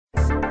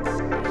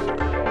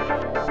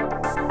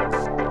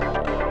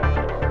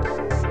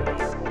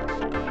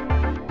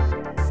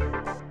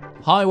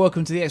Hi,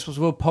 welcome to the Xbox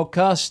World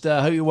Podcast.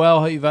 Hope you're well.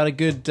 Hope you've had a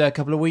good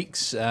couple of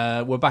weeks.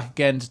 We're back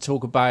again to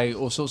talk about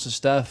all sorts of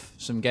stuff,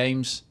 some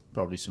games,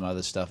 probably some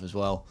other stuff as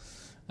well.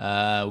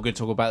 We're going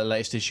to talk about the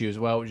latest issue as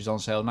well, which is on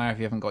sale now if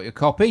you haven't got your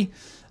copy.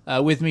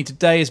 With me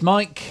today is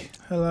Mike.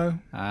 Hello.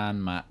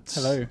 And Matt.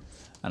 Hello.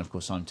 And of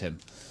course, I'm Tim.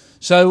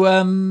 So,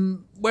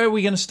 where are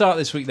we going to start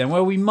this week then?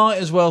 Well, we might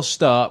as well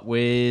start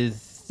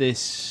with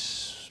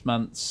this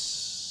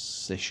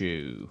month's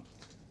issue.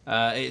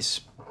 It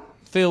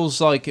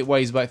feels like it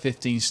weighs about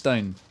 15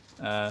 stone.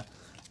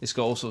 It's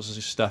got all sorts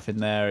of stuff in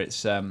there.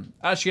 It's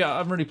actually,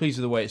 I'm really pleased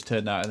with the way it's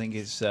turned out. I think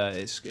it's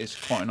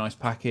quite a nice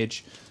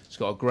package. It's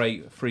got a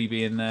great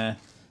freebie in there.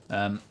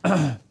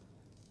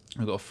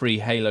 We've got a free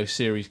Halo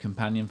series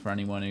companion for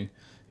anyone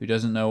who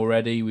doesn't know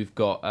already. We've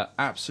got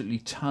absolutely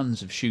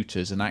tons of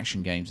shooters and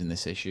action games in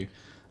this issue.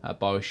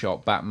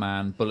 BioShock,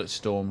 Batman,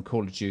 Bulletstorm,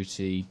 Call of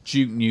Duty,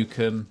 Duke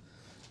Nukem,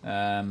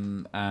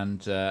 and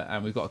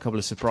we've got a couple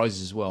of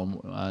surprises as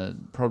well.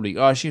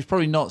 It's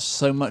probably not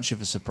so much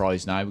of a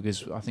surprise now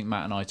because I think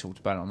Matt and I talked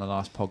about it on the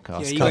last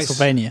podcast. Yeah,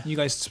 Castlevania. You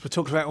guys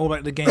talked about all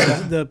about the game,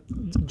 the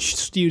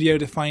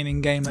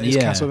studio-defining game that is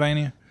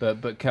Castlevania.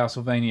 But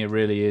Castlevania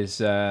really is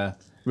the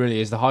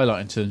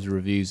highlight in terms of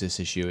reviews this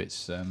issue.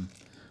 It's a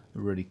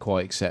really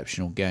quite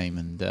exceptional game,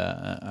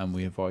 and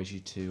we advise you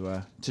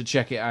to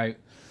check it out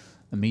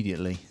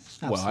immediately.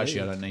 Absolutely. Well,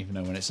 actually, I don't even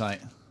know when it's out.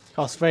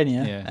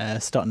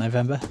 Castlevania, start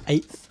November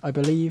 8th, I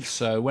believe.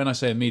 So when I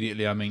say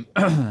immediately, I mean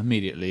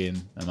immediately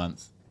in a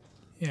month.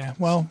 Yeah,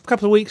 well, a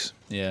couple of weeks.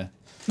 Yeah.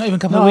 Not even a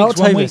couple of weeks,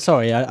 October, 1 week.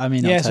 sorry, I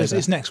mean yeah, October. so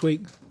it's next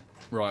week.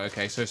 Right,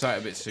 okay, so it's out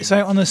a bit soon. It's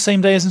out on the same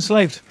day as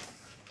Enslaved.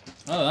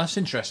 Oh, that's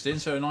interesting.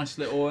 So a nice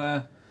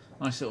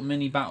little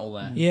mini battle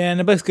there. Yeah, and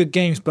they're both good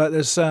games, but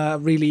there's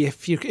really,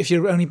 if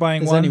you're only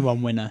buying There's one... only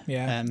one winner.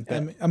 Yeah,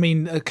 but I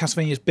mean,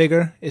 Castlevania is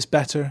bigger, it's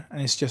better, and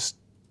it's just...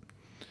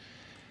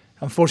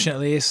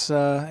 Unfortunately, it's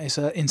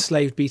an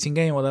Enslaved beating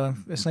game, although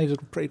Enslaved is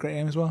a pretty great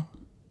game as well.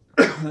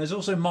 There's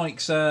also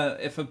Mike's,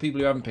 for people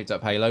who haven't picked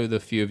up Halo, the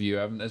few of you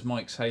haven't, there's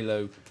Mike's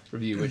Halo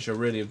review, which I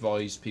really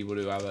advise people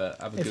to have a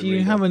good read.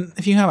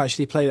 If you have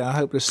actually played it, I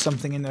hope there's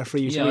something in there for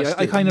you to read.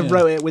 I kind of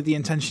wrote it with the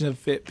intention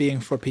of it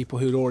being for people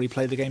who'd already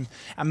played the game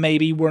and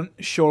maybe weren't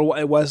sure what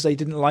it was they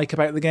didn't like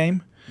about the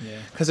game. Yeah.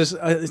 Because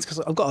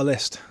I've got a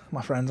list,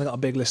 my friends. I've got a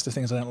big list of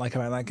things I don't like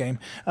about that game.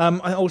 I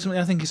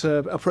think it's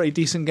a pretty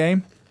decent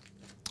game.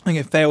 I think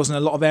it fails in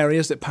a lot of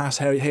areas that past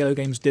Halo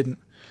games didn't.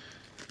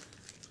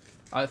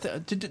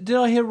 Did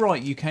I hear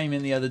right? You came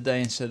in the other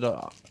day and said,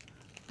 I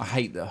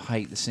hate the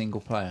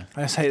single player.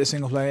 I just hate the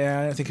single player.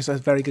 Yeah, I don't think it's a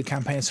very good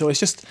campaign. So it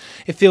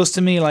feels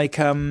to me like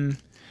maybe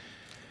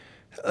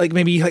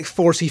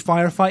 40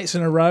 firefights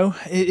in a row.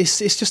 It's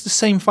just the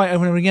same fight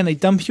over and over again. They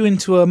dump you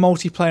into a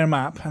multiplayer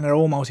map, and they're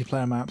all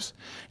multiplayer maps.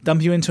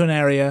 Dump you into an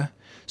area,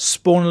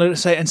 spawn a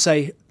load, and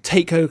say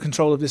take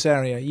control of this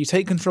area. You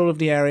take control of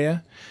the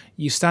area.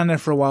 You stand there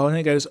for a while, and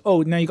it goes,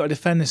 oh, now you've got to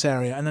defend this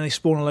area. And then they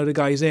spawn a load of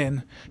guys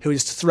in who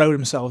just throw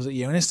themselves at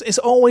you. And it's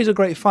always a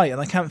great fight, and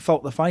I can't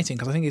fault the fighting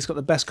because I think it's got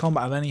the best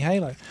combat of any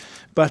Halo.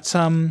 But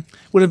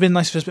would have been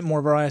nice if there's a bit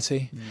more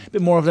variety, a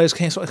bit more of those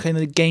kind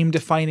of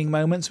game-defining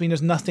moments. I mean,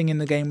 there's nothing in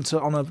the game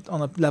on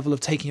a level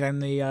of taking down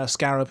the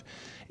Scarab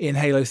in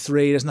Halo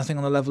 3. There's nothing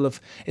on the level of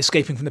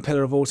escaping from the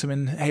Pillar of Autumn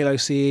in Halo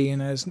CE,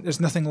 and there's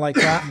nothing like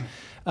that.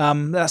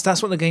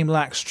 That's what the game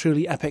lacks,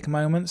 truly epic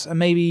moments, and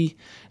maybe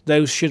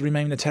those should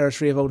remain the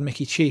territory of old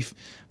Mickey Chief.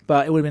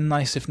 But it would have been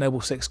nice if Noble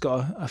Six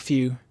got a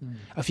few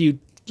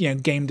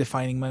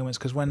game-defining moments,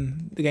 because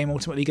when the game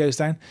ultimately goes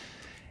down,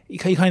 you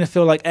kind of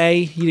feel like A,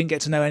 you didn't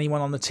get to know anyone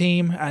on the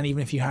team, and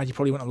even if you had, you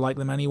probably wouldn't have liked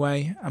them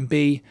anyway, and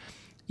B,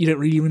 you don't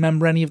really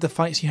remember any of the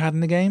fights you had in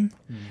the game,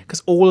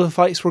 because all of the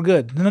fights were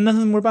good. None of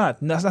them were bad.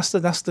 And that's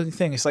the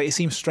thing. It's like it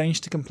seems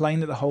strange to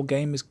complain that the whole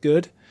game is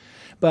good,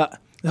 but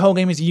the whole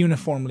game is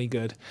uniformly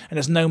good, and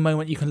there's no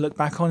moment you can look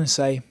back on and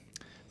say,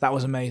 that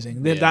was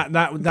amazing. Yeah.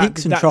 That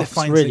peaks and troughs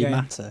defines really the game.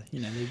 matter.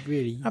 They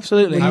really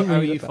Absolutely. How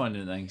are you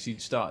finding it then? Because you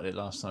started it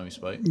last time we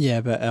spoke.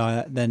 Yeah,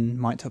 but then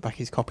Mike took back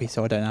his copy,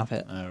 so I don't have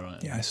it. Oh,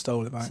 right. Yeah, I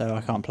stole it back. So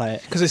I can't play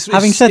it.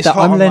 Having said that,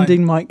 I'm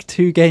lending Mike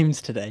 2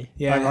 games today.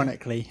 Yeah.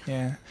 Ironically.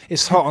 Yeah,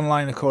 it's hot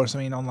online, of course. I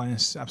mean, online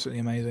is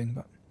absolutely amazing.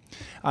 But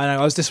I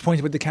know I was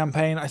disappointed with the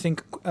campaign. I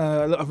think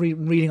a lot of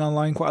reading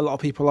online, quite a lot of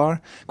people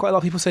are. Quite a lot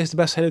of people say it's the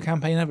best Halo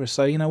campaign ever.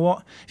 So you know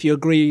what? If you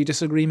agree or you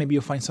disagree, maybe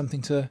you'll find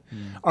something to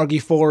argue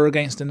for or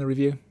against in the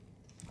review.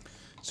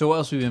 So what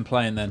else have we been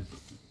playing then?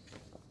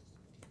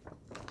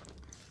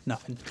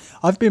 Nothing.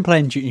 I've been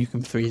playing Duke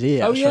Nukem 3D.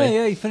 Actually. Oh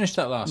yeah, you finished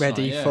that last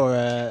Ready night.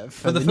 Yeah.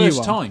 for the new first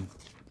one. time.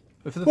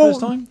 For the first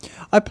time?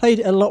 I played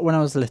it a lot when I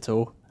was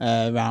little,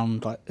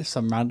 around like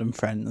some random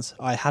friends.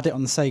 I had it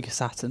on the Sega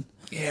Saturn.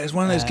 Yeah, it's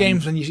one of those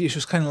games when you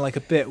just kind of like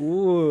a bit,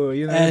 whoa,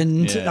 you know.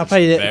 And Yeah, I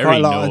played it very quite a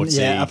lot.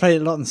 naughty. I played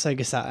it a lot on the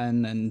Sega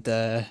Saturn, and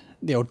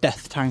the old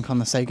Death Tank on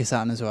the Sega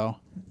Saturn as well.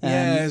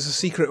 Yeah, it was a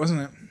secret,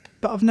 wasn't it?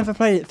 But I've never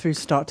played it through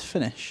start to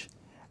finish.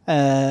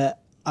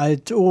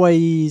 I'd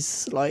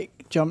always like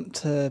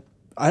jumped to.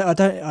 I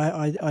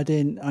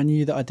didn't. I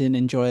knew that I didn't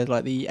enjoy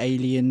like the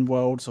alien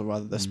worlds, or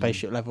rather the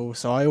spaceship level.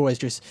 So I always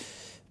just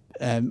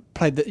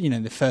played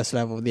the first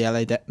level of the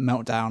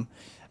Meltdown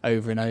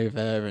over and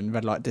over, and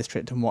Red Light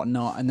District and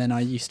whatnot. And then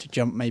I used to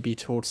jump maybe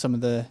towards some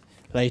of the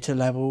later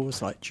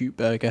levels like Duke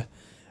Burger.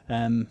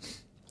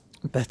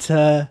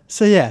 So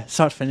yeah,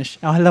 start to finish,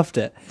 I loved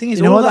it. The thing is,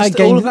 you know all what,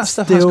 of that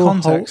stuff has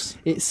context.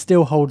 It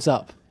still holds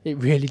up. It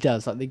really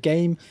does. Like the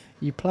game,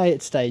 you play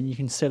it today and you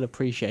can still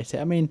appreciate it.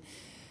 I mean,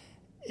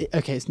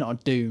 it's not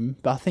a Doom,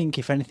 but I think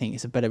if anything,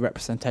 it's a better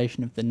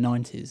representation of the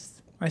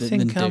 90s. I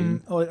think,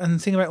 and the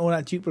thing about all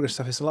that Duke Burger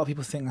stuff is a lot of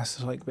people think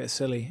that's like a bit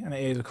silly, and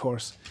it is, of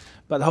course.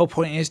 But the whole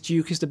point is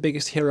Duke is the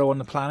biggest hero on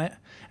the planet,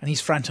 and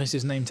he's franchised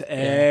his name to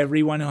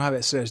everyone who have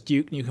it. So there's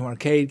Duke Nukem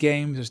arcade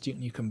games, there's Duke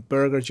Nukem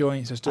burger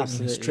joints, there's Duke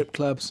Nukem strip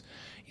clubs.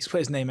 He's put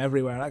his name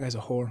everywhere. That guy's a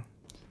whore.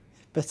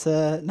 But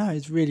no,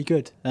 it's really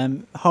good.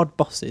 Hard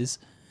bosses,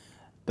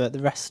 but the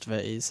rest of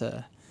it is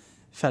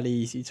fairly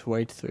easy to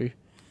wade through.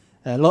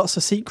 Lots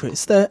of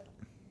secrets.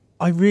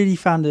 I really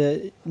found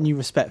a new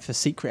respect for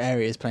secret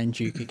areas playing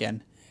Duke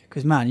again.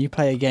 Because, man, you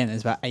play again,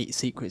 there's about 8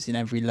 secrets in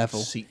every level.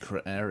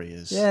 Secret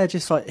areas. Yeah,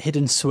 just like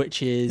hidden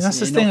switches. That's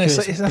the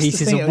thing.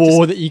 Pieces of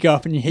wall that you go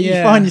up and you hit.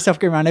 You find yourself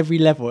going around every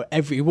level,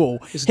 every wall,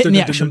 hitting the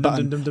action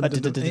button.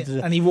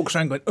 And he walks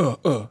around going,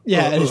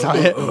 Yeah, and it's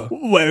like,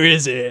 where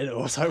is it?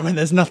 Or it's like when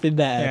there's nothing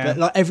there. Yeah. But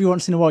like every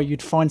once in a while,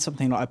 you'd find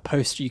something like a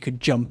poster you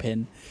could jump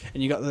in.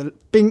 And you got the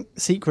bing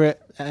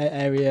secret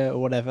area or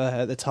whatever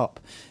at the top.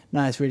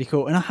 No, it's really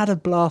cool. And I had a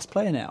blast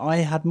playing it. I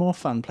had more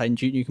fun playing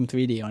Duke Nukem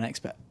 3D on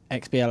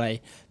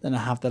XBLA than I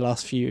have the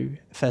last few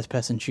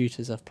first-person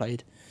shooters I've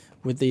played,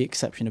 with the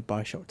exception of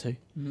Bioshock 2.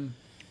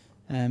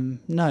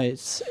 No,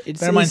 it's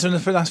bear in mind, some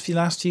of the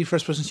last few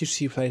first-person shooters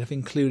you played have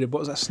included, what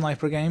was that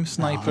Sniper game?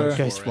 Sniper,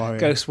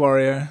 Ghost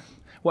Warrior.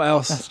 What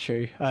else? That's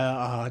true.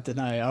 I don't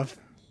know. I've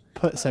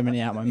put so many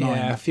out of my mind.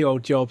 Yeah, a few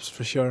old jobs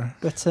for sure.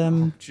 But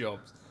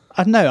jobs.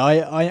 I don't know.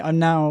 I'm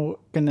now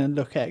going to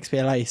look at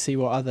XBLA, see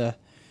what other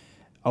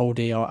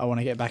oldie I want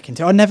to get back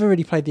into. I never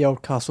really played the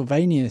old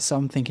Castlevania, so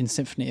I'm thinking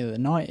Symphony of the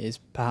Night is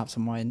perhaps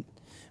on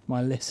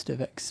my list of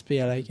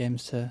XBLA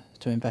games to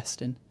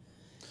invest in.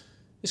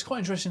 It's quite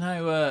interesting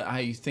how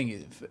you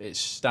think it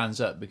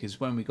stands up, because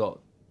when we got,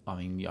 I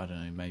mean, I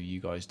don't know, maybe you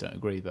guys don't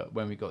agree, but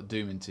when we got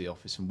Doom into the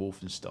office and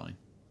Wolfenstein,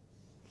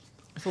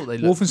 I thought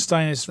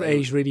Wolfenstein has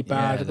aged really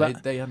bad. Yeah,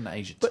 they hadn't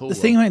aged at all. But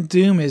the thing about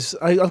Doom is,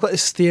 I've got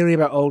this theory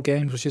about old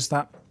games, which is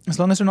that as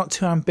long as they're not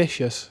too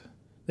ambitious,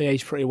 they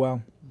age pretty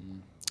well.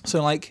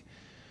 So, like,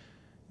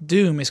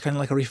 Doom is kind of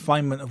like a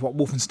refinement of what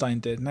Wolfenstein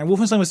did. Now,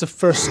 Wolfenstein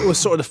was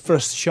sort of the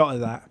first shot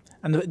of that,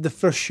 and the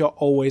first shot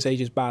always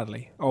ages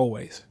badly,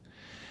 always.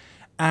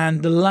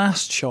 And the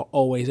last shot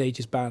always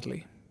ages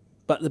badly,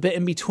 but the bit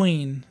in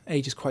between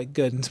ages quite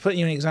good. And to put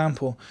you an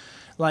example,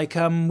 like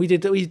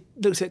we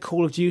looked at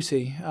Call of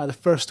Duty, the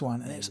first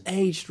one, and it's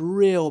aged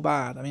real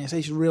bad. I mean, it's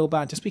aged real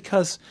bad just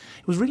because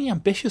it was really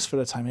ambitious for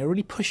the time. They were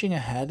really pushing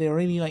ahead. They were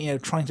really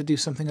trying to do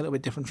something a little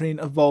bit different, trying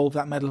to evolve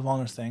that Medal of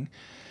Honor thing.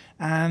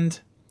 And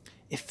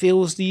it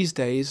feels these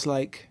days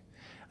like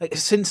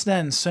since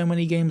then, so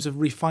many games have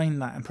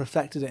refined that and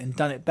perfected it and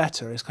done it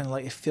better. It's kind of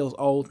like it feels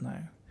old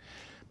now.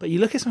 But you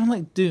look at something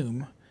like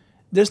Doom,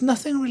 there's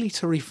nothing really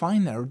to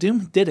refine there.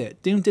 Doom did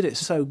it. Doom did it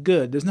so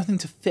good. There's nothing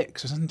to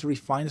fix. There's nothing to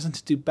refine. There's nothing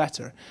to do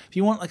better. If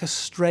you want like a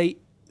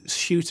straight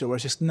shooter where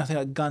it's just nothing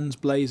like guns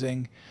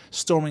blazing,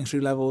 storming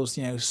through levels,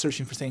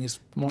 searching for things,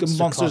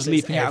 monsters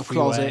leaping out of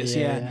closets.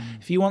 Yeah.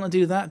 If you want to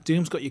do that,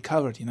 Doom's got you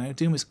covered.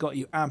 Doom has got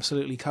you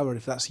absolutely covered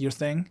if that's your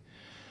thing.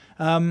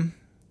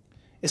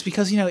 It's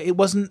because it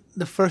wasn't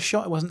the first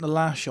shot, it wasn't the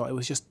last shot. It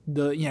was just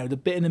the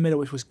bit in the middle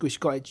which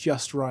got it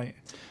just right.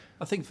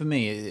 I think for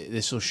me,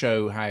 this will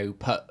show how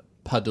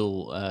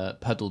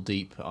puddle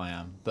deep I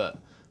am. But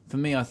for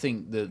me, I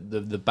think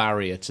the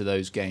barrier to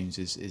those games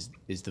is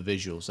the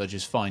visuals. I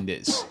just find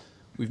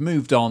we've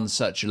moved on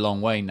such a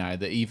long way now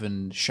that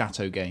even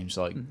Chateau games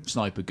like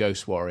Sniper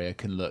Ghost Warrior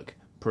can look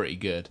pretty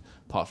good,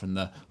 apart from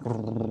the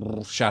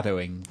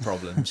shadowing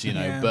problems,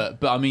 Yeah.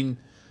 But I mean,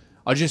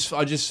 I just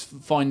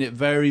find it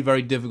very,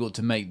 very difficult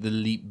to make the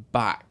leap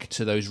back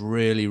to those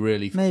really,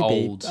 really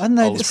old. I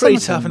know, it's pretty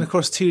tough, and of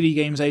course, 2D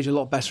games age a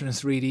lot better than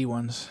 3D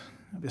ones,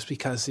 just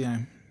because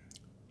 2D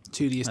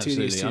is 2D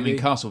is 2D. I mean,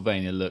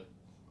 Castlevania looked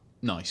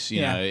nice.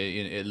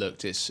 It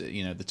looked. It's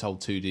the told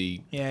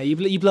 2D. Yeah,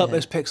 you blow up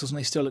those pixels and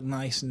they still look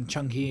nice and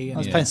chunky. And I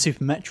was playing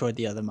Super Metroid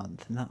the other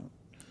month, and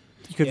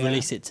you could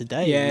release it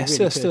today. Yeah,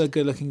 it's still a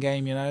good looking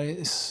game.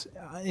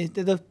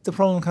 The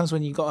problem comes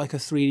when you've got like a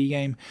 3D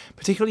game,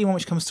 particularly one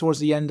which comes towards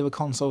the end of a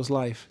console's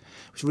life,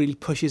 which really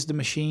pushes the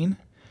machine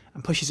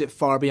and pushes it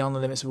far beyond the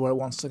limits of where it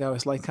wants to go.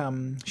 It's like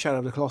Shadow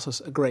of the Colossus,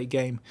 a great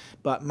game,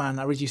 but man,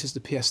 that reduces the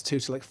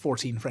PS2 to like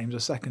 14 frames a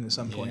second at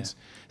some points.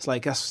 It's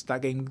like that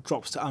game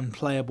drops to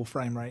unplayable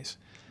frame rates,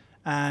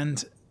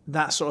 and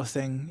that sort of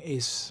thing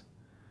is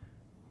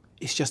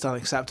it's just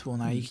unacceptable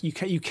now.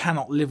 You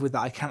cannot live with that.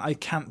 I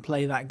can't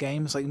play that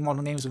game. It's like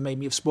modern games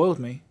have spoiled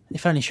me.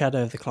 If only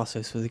Shadow of the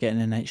Colossus was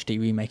getting an HD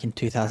remake in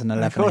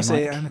 2011.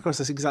 And of course,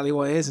 that's exactly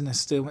what it is, and it's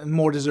still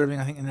more deserving,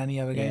 I think, than any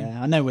other game.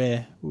 Yeah, I know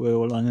we're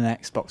all on an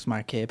Xbox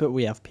mic here, but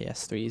we have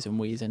PS3s and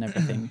Wii's and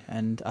everything,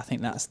 and I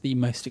think that's the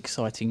most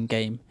exciting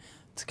game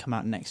to come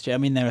out next year. I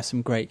mean, there are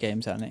some great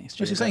games out next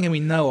year. Which is something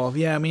we know of.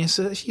 Yeah, I mean, it's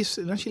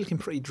actually looking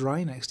pretty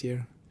dry next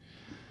year.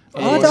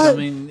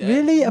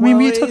 Really? I mean,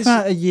 we were talking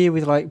about a year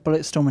with like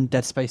Bulletstorm and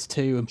Dead Space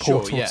 2 and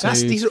Portal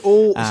 2. These are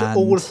all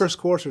the first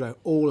quarter, though.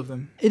 All of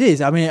them. It is.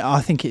 I mean,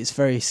 I think it's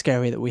very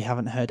scary that we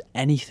haven't heard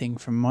anything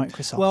from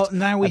Microsoft. Well,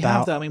 now we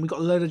have that. I mean, we've got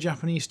a load of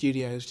Japanese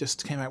studios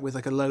just came out with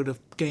like a load of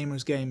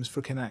gamers games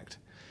for Kinect,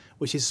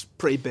 which is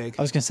pretty big.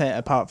 I was going to say,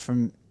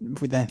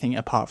 with anything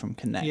apart from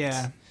Kinect.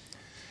 Yeah.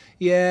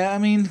 Yeah, I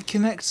mean,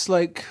 Kinect's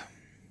like...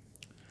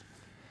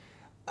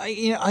 I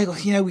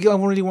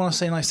really want to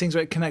say nice things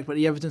about Kinect, but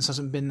the evidence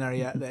hasn't been there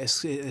yet that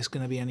it's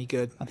going to be any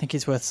good. I think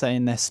it's worth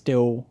saying they're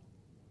still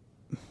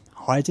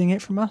hiding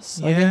it from us.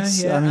 Yeah.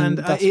 I mean,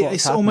 and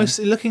it's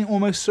looking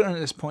almost certain at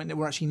this point that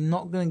we're actually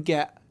not going to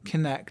get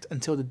Kinect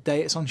until the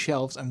day it's on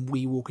shelves and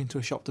we walk into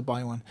a shop to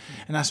buy one,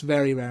 and that's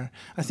very rare.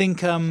 I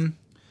think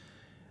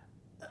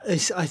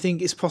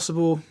it's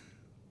possible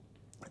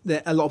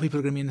that a lot of people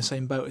are going to be in the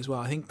same boat as well.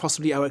 I think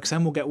possibly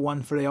OXM will get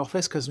one for the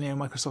office because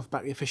Microsoft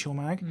backed the official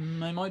mag.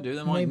 They might do.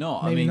 They might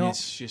not. Maybe not.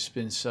 It's just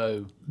been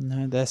so.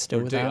 No, they're still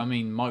without. I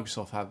mean,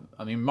 Microsoft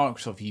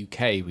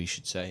UK, we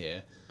should say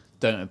here,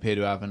 don't appear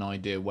to have an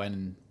idea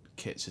when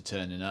kits are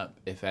turning up,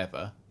 if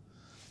ever.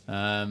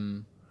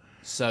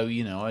 So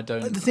I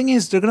don't. The thing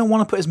is, they're going to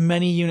want to put as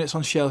many units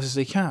on shelves as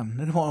they can.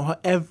 They're going to want to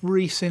put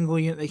every single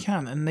unit they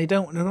can, and they're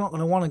not going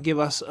to want to give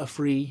us a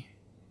free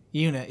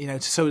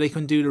unit, so they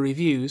can do the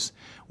reviews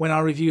when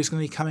our review is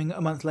going to be coming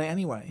a month late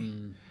anyway.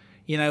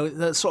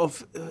 That sort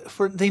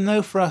of they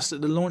know for us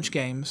that the launch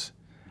games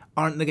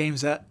aren't the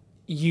games that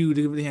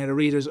the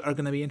readers are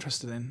going to be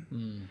interested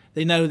in.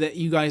 They know that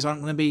you guys aren't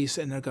going to be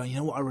sitting there going, you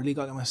know what, I really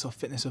got to get myself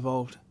Fitness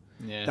Evolved.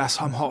 Yeah,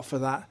 I'm hot for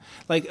that.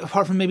 Like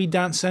apart from maybe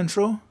Dance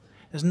Central,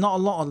 there's not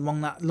a lot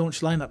along that launch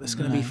lineup that's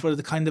going to be for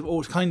the kind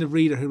of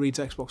reader who reads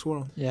Xbox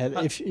World.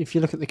 Yeah, if you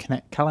look at the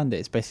Kinect calendar,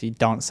 it's basically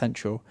Dance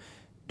Central,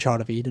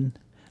 Child of Eden.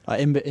 Like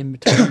in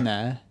between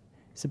there,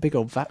 it's a big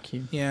old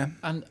vacuum. Yeah,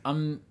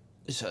 and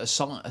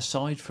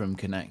aside from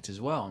Kinect as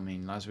well, I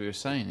mean, as we were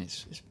saying,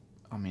 it's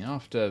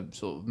after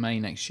sort of May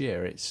next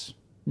year, it's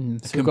a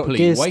so we've got complete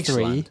Gears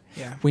wasteland.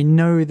 3. Yeah. We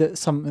know that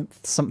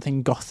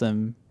something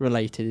Gotham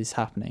related is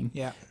happening.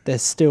 Yeah,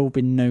 there's still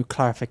been no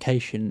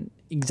clarification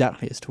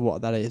exactly as to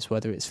what that is,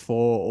 whether it's 4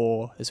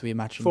 or, as we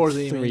imagine,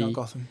 Forza, 3. Not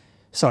Gotham.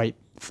 Sorry,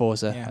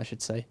 Forza, I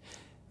should say.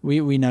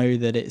 We know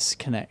that it's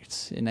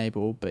Kinect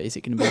enabled, but is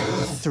it going to be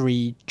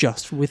 3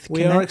 just with Kinect?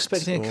 We are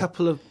expecting a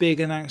couple of big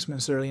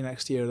announcements early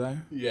next year, though.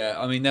 Yeah,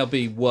 I mean, there'll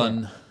be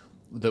one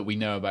that we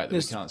know about that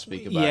we can't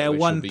speak about. Yeah,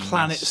 one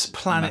planet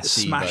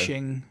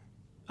smashing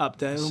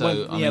update.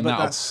 So,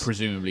 that'll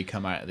presumably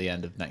come out at the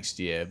end of next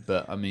year,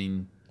 but I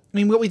mean,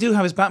 what we do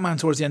have is Batman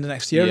towards the end of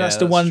next year. That's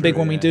the one big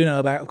one we do know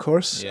about, of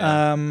course.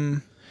 Yeah.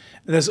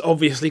 There's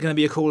obviously going to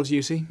be a Call of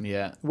Duty.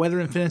 Yeah. Whether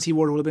Infinity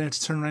Ward will have been able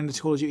to turn around the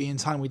Call of Duty in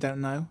time, we don't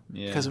know.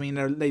 Yeah. Because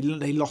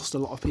they lost a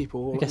lot of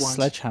people. I guess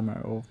Sledgehammer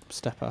or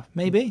step up.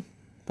 Maybe.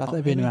 But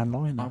they've been around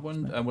long enough. I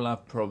wonder. And we'll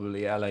have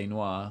probably LA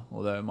Noire,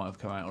 although it might have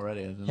come out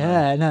already. I don't know.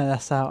 Yeah, no,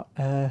 that's out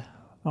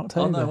October.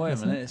 Oh no, wait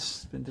a minute,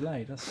 it's been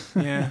delayed.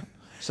 Yeah.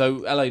 So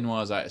LA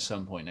Noire's out at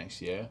some point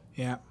next year.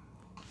 Yeah.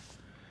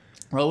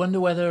 Well, I wonder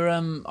whether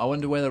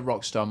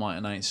Rockstar might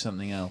announce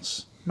something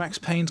else. Max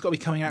Payne's got to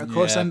be coming out, of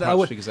course. Yeah,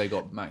 and because they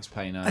got Max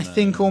Payne. I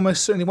think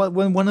almost certainly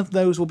one of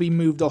those will be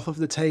moved off of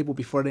the table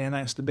before they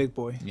announce the big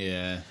boy.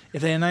 Yeah.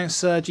 If they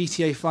announce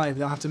GTA 5,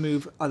 they'll have to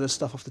move other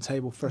stuff off the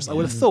table first. Yeah. I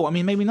would have thought. I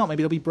mean, maybe not.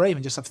 Maybe they'll be brave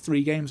and just have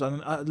 3 games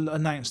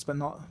announced but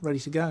not ready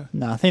to go.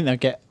 No, I think they'll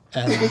get...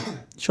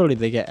 surely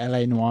they get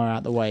LA Noire out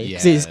of the way.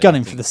 Because it's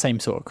gunning for the same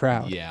sort of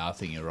crowd. Yeah, I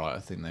think you're right.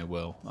 I think they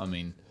will. I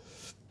mean...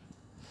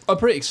 I'm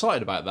pretty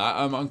excited about that.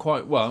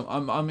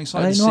 I'm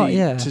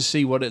excited to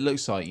see what it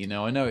looks like.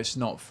 I know it's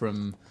not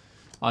from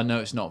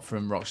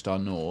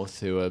Rockstar North,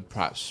 who are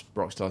perhaps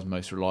Rockstar's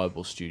most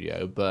reliable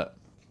studio, but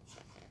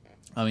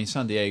I mean,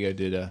 San Diego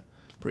did a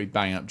pretty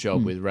bang up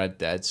job with Red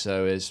Dead,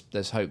 so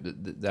there's hope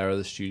that their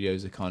other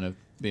studios are kind of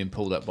being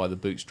pulled up by the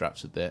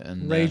bootstraps a bit.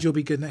 And Rage will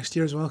be good next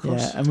year as well, of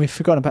course. Yeah, and we've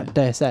forgotten about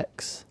Deus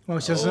Ex. Well,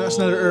 that's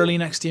another early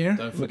next year.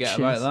 Don't forget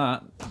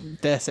about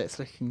that. Deus Ex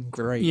looking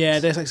great. Yeah,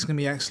 Deus Ex is going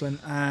to be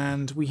excellent,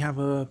 and we have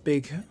a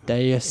big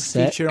Deus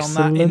feature on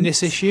that in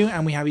this issue,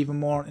 and we have even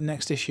more in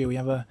next issue. We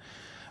have a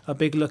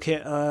big look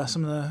at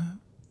some of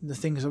the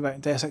things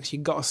about Deus Ex you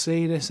got to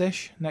see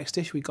next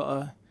issue. We got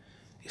a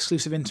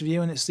exclusive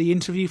interview, and it's the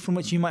interview from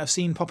which you might have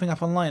seen popping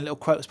up online, little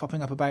quotes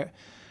popping up about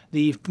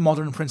the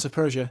modern Prince of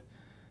Persia.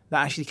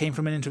 That actually came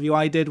from an interview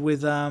I did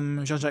with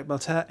Jean-Jacques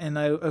Beltet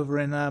over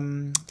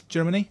in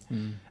Germany,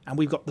 and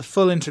we've got the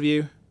full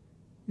interview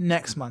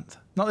next month.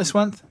 Not this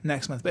month,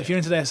 next month. But if you're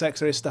into Deus Ex,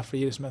 there is stuff for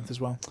you this month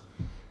as well.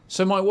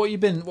 So, Mike, what you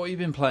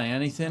been playing?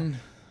 Anything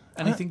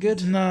Anything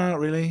good? No, not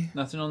really.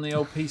 Nothing on the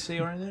old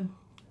PC or anything?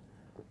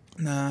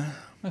 No,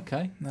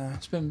 Okay. no.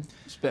 It's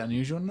a bit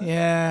unusual, isn't it?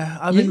 Yeah,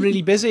 I've been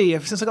really busy.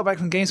 Ever since I got back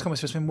from Gamescom,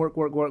 it's just been work.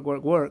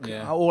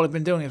 Yeah. All I've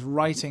been doing is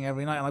writing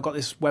every night, and I've got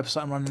this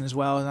website I'm running as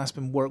well, and that's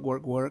been work.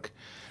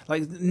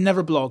 Like,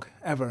 never blog,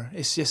 ever.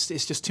 It's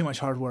just too much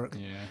hard work.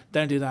 Yeah.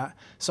 Don't do that.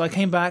 So I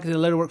came back, did a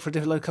load of work for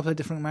a couple of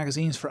different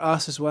magazines for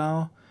us as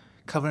well,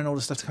 covering all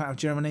the stuff to come out of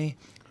Germany.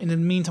 In the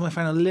meantime, I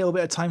found a little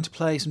bit of time to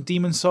play some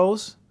Demon's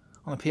Souls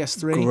on the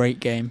PS3. Great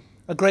game.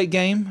 A great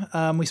game.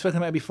 We've spoken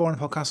about it before on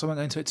the podcast, so I won't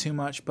go into it too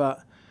much,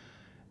 but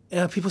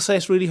people say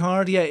it's really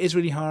hard. Yeah, it is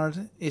really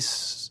hard.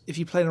 If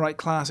you play the right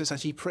class, it's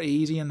actually pretty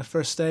easy in the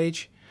first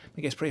stage.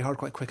 It gets pretty hard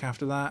quite quick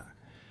after that.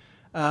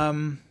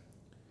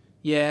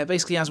 Yeah, it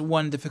basically has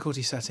one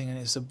difficulty setting, and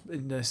it's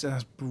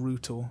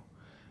brutal.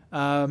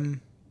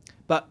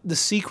 But the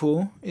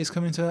sequel is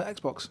coming to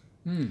Xbox.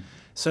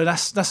 So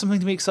that's something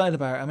to be excited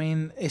about. I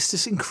mean, it's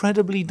this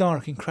incredibly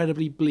dark,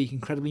 incredibly bleak,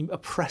 incredibly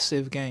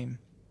oppressive game,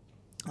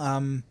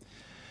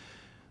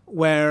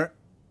 where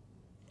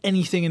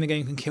anything in the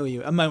game can kill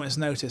you at a moment's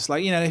notice.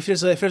 Like, you know, if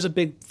there's a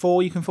big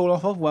fall you can fall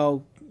off of,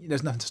 well,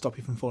 there's nothing to stop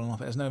you from falling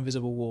off it. There's no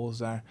invisible walls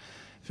there.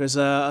 If there's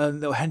a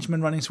little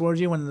henchman running towards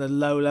you, one of the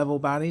low-level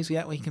baddies,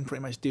 yeah, well, he can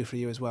pretty much do for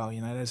you as well.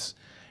 You know,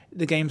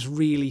 the game's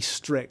really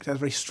strict. It has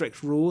very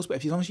strict rules, but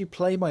as long as you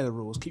play by the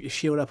rules, keep your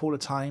shield up all the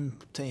time,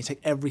 you take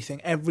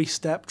every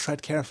step,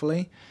 tread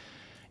carefully,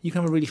 you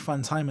can have a really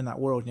fun time in that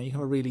world. You know, you can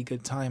have a really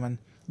good time. And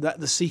that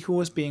the sequel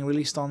is being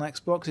released on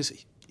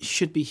Xbox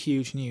should be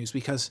huge news,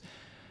 because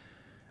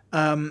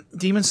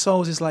Demon's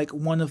Souls is like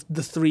one of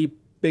the 3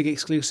 big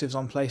exclusives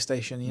on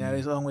PlayStation. You know,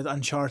 along with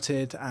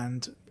Uncharted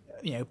and,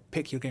 you know,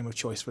 pick your game of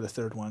choice for the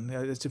third one.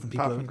 There's different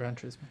people. Apart from Gran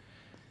Turismo.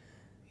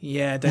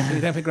 Yeah,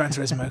 don't pick Gran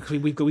Turismo, because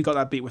we got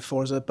that beat with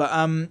Forza. But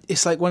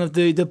it's like one of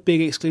the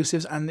big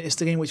exclusives, and it's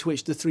the game which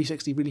the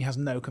 360 really has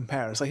no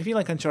compare. It's like, if you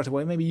like Uncharted,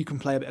 well, maybe you can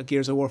play a bit of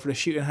Gears of War for the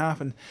shooting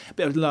half and a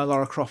bit of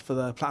Lara Croft for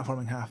the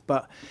platforming half.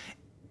 But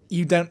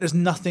there's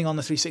nothing on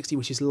the 360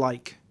 which is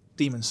like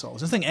Demon's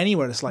Souls. There's nothing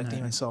anywhere that's like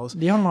Demon's Souls.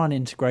 The online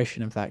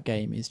integration of that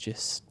game is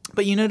just...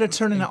 But you know they're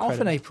turning that off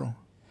in April.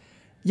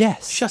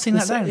 Yes. Shutting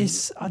that down.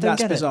 I don't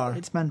get bizarre. it.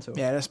 It's mental.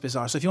 Yeah, that's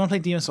bizarre. So if you want to play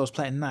Demon's Souls,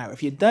 play it now.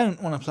 If you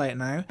don't want to play it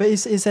now... But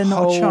is there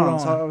not a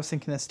chance? on. I was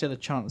thinking there's still a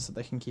chance that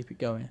they can keep it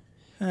going.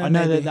 I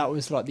know maybe. that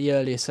was like the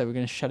earliest they were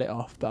going to shut it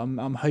off, but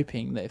I'm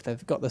hoping that if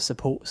they've got the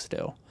support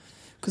still...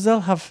 Because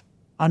they'll have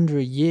under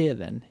a year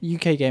then.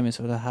 UK gamers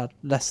would have had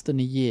less than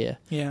a year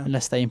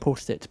unless they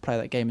imported it to play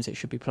that game as it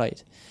should be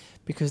played.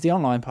 Because the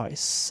online part is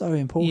so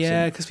important.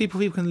 Yeah, because people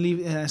can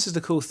leave. This is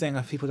the cool thing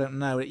if people don't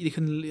know it. You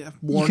can have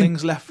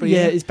warnings left for you.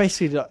 Yeah, it's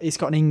basically like, it's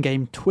got an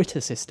in-game Twitter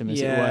system, as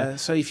it were.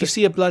 So if you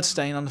see a blood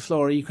stain on the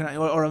floor, you can,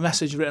 or a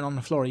message written on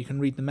the floor, you can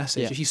read the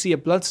message. Yeah. If you see a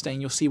blood stain,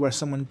 you'll see where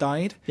someone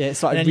died. Yeah,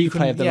 it's like a and then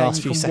replay of the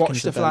last few seconds. You can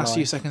watch the of their last life.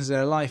 few seconds of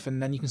their life,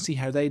 and then you can see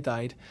how they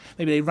died.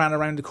 Maybe they ran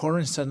around the corner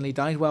and suddenly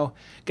died. Well,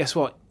 guess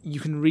what?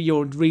 You can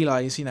you'll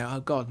realise, you know, oh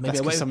God, maybe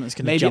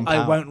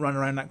I won't run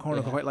around that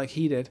corner quite like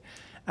he did.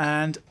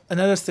 And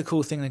another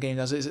cool thing the game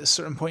does is at a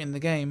certain point in the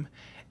game,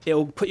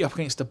 it'll put you up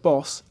against a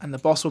boss, and the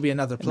boss will be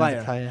another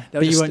player.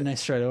 But you won't know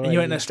straight away. And you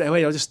won't know straight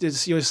away. You'll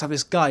just have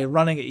this guy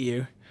running at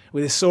you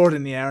with his sword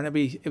in the air, and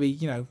it'll be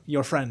you know,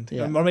 your friend,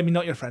 or maybe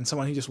not your friend,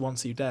 someone who just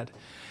wants you dead.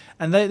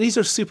 And these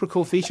are super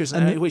cool features,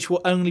 which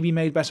will only be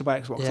made better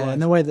by Xbox Live.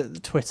 And the way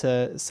that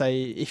Twitter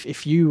say,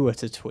 if you were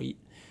to tweet,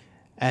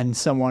 and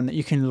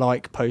you can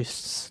like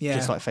posts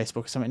just like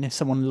Facebook or something. And if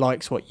someone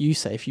likes what you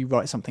say, if you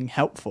write something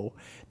helpful,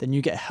 then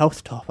you get a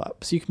health top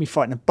up. So you can be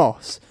fighting a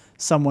boss.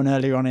 Someone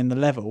earlier on in the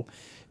level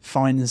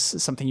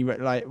finds something you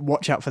wrote, like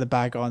watch out for the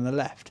bad guy on the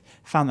left.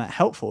 Found that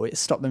helpful. It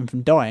stopped them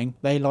from dying.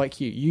 They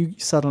like you. You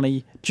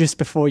suddenly, just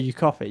before you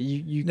cop it,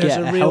 you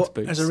get a health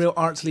boost. There's a real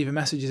art to leaving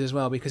messages as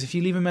well, because if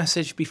you leave a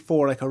message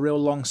before like a real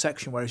long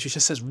section where it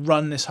just says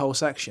run this whole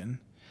section,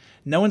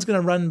 no one's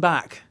going to run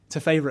back to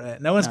favourite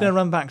it. No one's going to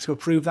run back to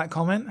approve that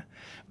comment.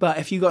 But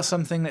if you got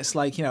something that's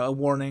like, you know, a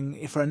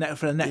warning for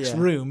the next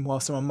room while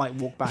someone might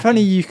walk back. If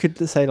only you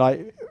could say,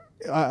 like,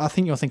 I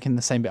think you're thinking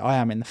the same bit I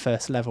am in the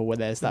first level, where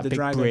there's that big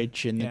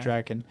bridge and the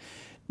dragon.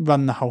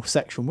 Run the whole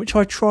section, which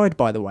I tried,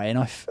 by the way, and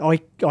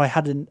I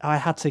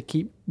had to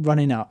keep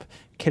running up,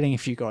 killing a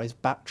few guys,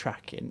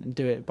 backtracking and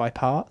do it by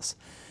parts.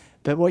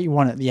 But what you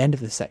want at the end of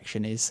the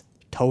section is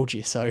 "told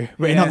you so"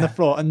 written on the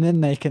floor, and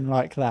then they can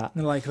like that.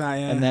 Like that,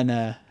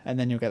 yeah. And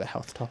then you'll get the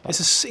health top up.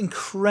 It's an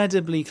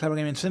incredibly clever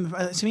game. And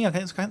to me, I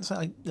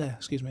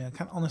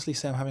can't honestly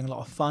say I'm having a lot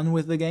of fun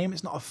with the game.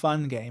 It's not a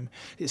fun game.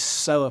 It's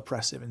so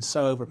oppressive and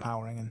so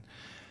overpowering, and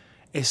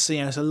it's, you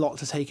know, it's a lot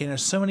to take in.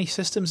 There's so many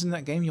systems in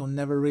that game you'll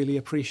never really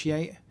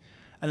appreciate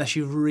unless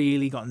you've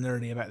really got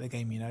nerdy about the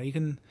game. You know, you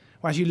can,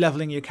 as you're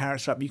leveling your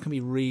character up, you can be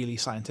really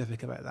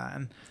scientific about that,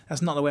 and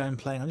that's not the way I'm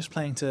playing. I'm just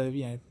playing to,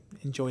 you know,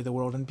 enjoy the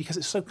world, and because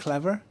it's so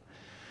clever,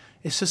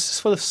 it's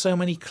just full of so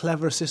many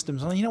clever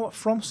systems. And you know what?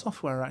 From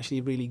Software are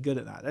actually really good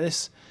at that. They're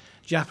this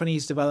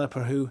Japanese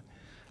developer who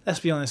let's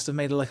be honest, they've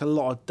made like a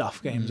lot of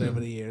duff games over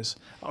the years,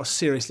 or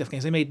serious duff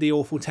games. They made the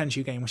awful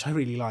Tenchu game, which I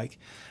really like.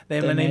 They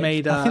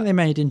made I think they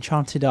made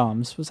Enchanted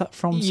Arms. Was that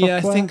from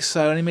yeah, Software? I think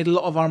so. And they made a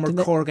lot of Armored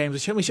Didn't Core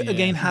games, which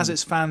again has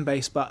its fan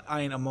base, but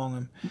I ain't among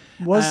them.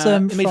 Was They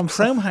made from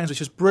Chrome Hounds, which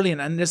was brilliant.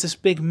 And there's this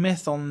big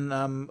myth on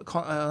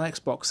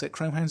Xbox that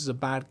Chrome Hounds is a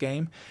bad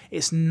game.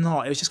 It's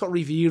not. It was just got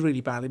reviewed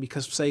really badly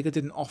because Sega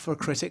didn't offer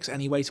critics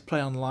any way to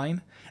play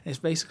online. And it's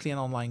basically an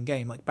online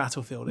game, like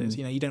Battlefield is.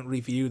 You know, you don't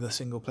review the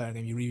single player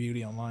game; you review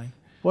the online.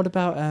 What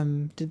about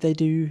did they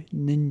do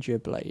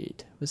Ninja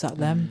Blade? Was that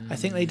them? I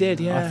think they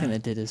did, yeah. I think they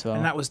did as well.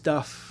 And that was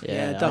Duff.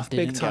 Yeah, Duff I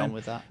didn't big get on time.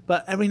 with that.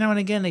 But every now and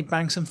again they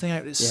bang something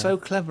out that's Yeah. so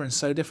clever and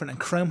so different. And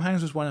Chrome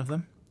Hounds was one of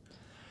them.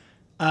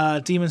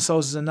 Demon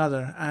Souls is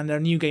another, and their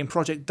new game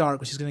Project Dark,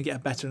 which is going to get a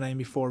better name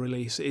before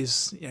release,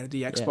 is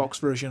the Xbox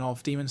version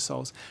of Demon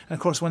Souls. And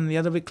of course, one of the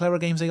other big clever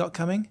games they got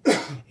coming,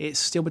 it's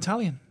Steel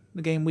Battalion,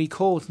 the game we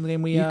called, the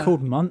game we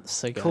called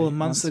months ago. called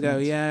months ago.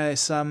 Yeah,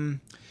 it's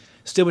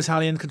Steel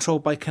Battalion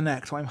controlled by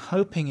Kinect. What I'm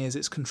hoping is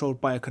it's controlled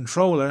by a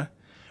controller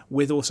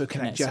with also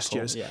Kinect Kinect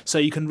gestures, support, yeah. so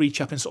you can reach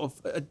up and sort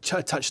of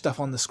touch stuff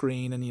on the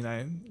screen and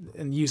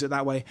and use it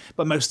that way.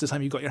 But most of the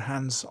time, you've got your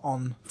hands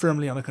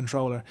firmly on a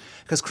controller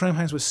because Chrome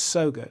Hounds was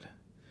so good.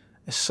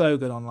 It's so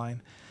good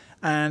online,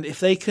 and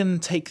if they can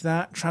take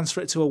that,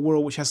 transfer it to a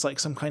world which has like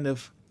some kind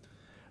of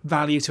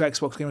value to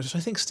Xbox gamers, which I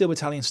think Steel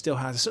Battalion still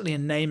has. It's certainly a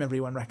name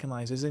everyone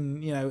recognizes,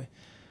 and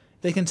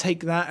they can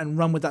take that and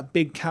run with that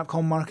big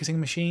Capcom marketing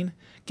machine,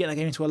 get that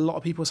game into a lot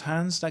of people's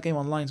hands. That game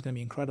online is going to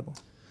be incredible.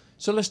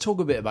 So let's talk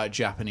a bit about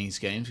Japanese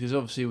games, because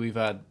obviously we've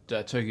had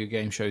Tokyo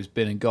Game Show's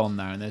been and gone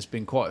now, and there's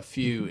been quite a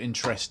few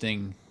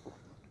interesting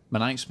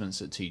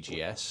announcements at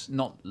TGS,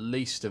 not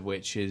least of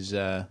which is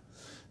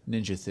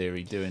Ninja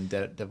Theory doing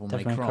Devil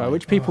May Cry.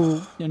 which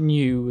people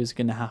knew was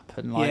going to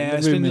happen. Like, yeah, the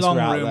it's been rumours long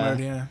were out rumoured,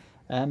 there.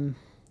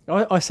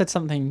 yeah. I said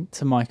something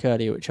to Mike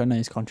earlier, which I know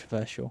is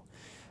controversial,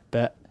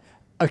 but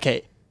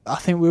okay, I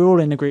think we're all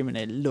in agreement.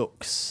 It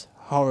looks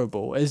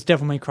horrible. As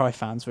Devil May Cry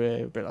fans,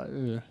 we're a bit like,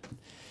 ugh.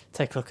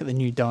 Take a look at the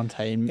new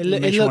Dante and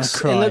It makes you want to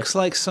cry. looks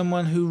like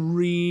someone who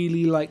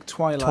really liked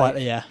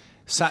Twilight, yeah.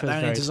 sat Feels down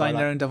and very designed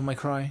their Twilight. own Devil May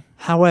Cry.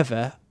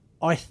 However,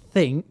 I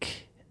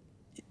think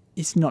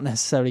it's not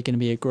necessarily going to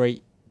be a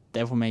great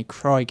Devil May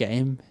Cry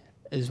game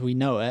as we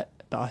know it,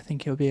 but I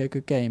think it'll be a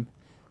good game.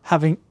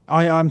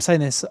 I'm saying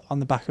this on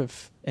the back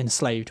of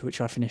Enslaved, which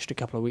I finished a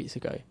couple of weeks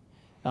ago.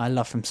 I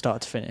love from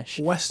start to finish.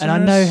 And I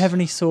know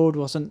Heavenly Sword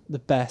wasn't the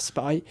best,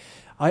 but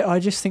I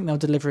just think they'll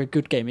deliver a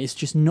good game. It's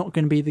just not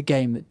going to be the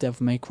game that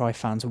Devil May Cry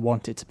fans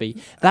want it to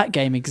be. That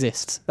game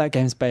exists. That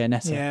game's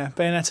Bayonetta. Yeah,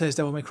 Bayonetta is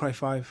Devil May Cry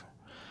 5.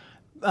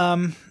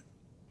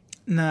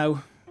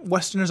 No,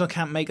 Westerners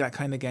can't make that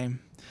kind of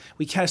game.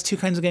 There's two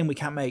kinds of game we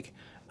can't make: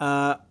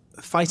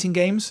 fighting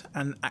games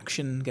and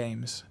action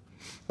games.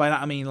 By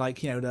that I mean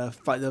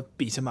the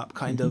beat 'em up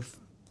kind of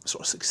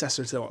sort of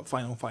successor to what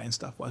Final Fight and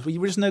stuff was.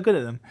 We're just no good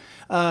at them.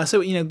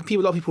 So a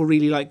lot of people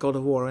really like God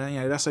of War,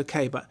 and that's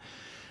okay. But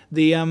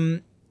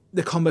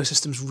the combo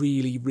system's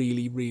really,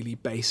 really, really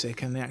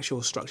basic, and the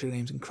actual structure of the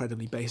game's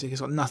incredibly basic.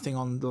 It's got nothing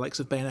on the likes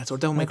of Bayonetta or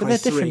Devil May But Cry they're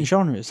 3. different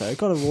genres, though.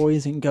 God of War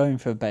isn't going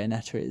for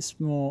Bayonetta. It's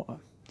more...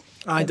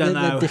 I don't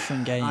know. They're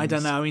different games. I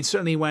don't know. I mean,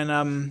 certainly when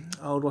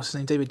what's his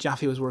name, David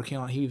Jaffe was working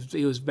on it,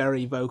 he was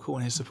very vocal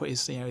in his support,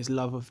 his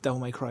love of Devil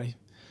May Cry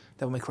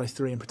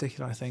 3 in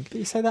particular, I think. But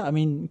you say that, I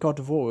mean, God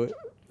of War...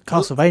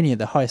 Castlevania,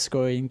 the highest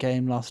scoring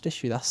game last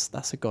issue,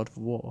 that's a God of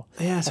War.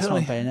 Yeah, that's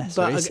totally. not Bayonetta.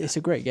 But It's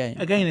a great game.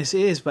 Again, it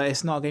is, but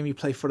it's not a game you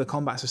play for the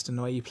combat system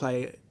the way you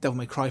play Devil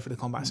May Cry for the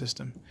combat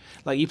system.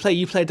 Like you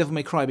play Devil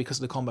May Cry because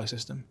of the combo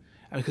system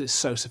and because it's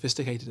so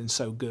sophisticated and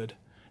so good.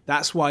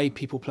 That's why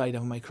people play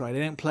Devil May Cry. They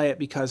don't play it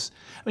because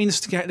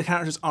the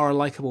characters are a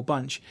likable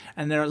bunch,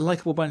 and they're a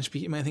likable bunch.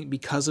 I think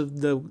because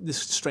of the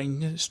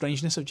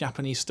strangeness of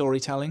Japanese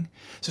storytelling.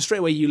 So straight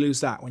away you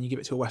lose that when you give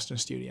it to a Western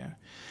studio,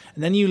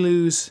 and then you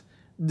lose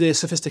the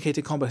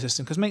sophisticated combo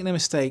system, because make no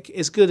mistake,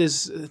 as good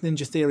as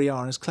Ninja Theory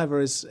are and as clever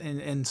as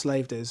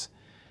Enslaved is,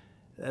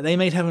 they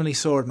made Heavenly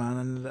Sword, man,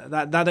 and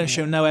that don't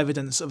show no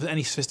evidence of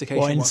any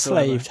sophistication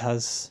whatsoever.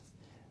 Enslaved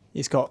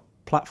it's got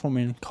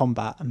platforming and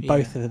combat, and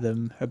both of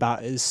them are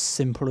about as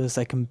simple as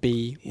they can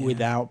be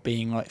without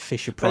being like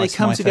Fisher Price. But they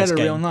come My together First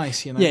Game. real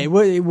nice, Yeah, it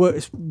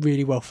works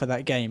really well for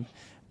that game,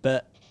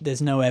 but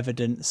there's no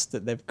evidence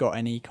that they've got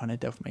any kind of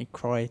Devil May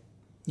Cry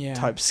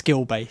type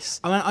skill base.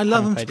 I mean, I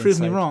love them to prove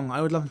me Enslaved. wrong.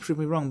 I would love them to prove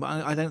me wrong, but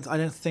I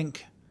don't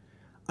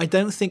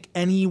think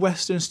any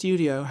Western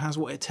studio has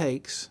what it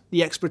takes,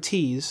 the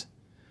expertise,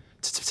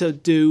 to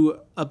do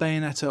a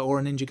Bayonetta or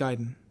a Ninja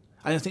Gaiden.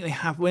 I don't think they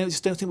have. I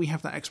just don't think we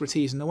have that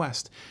expertise in the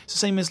West. It's the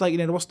same as what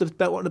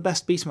are the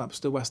best beat 'em ups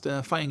the West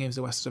fighting games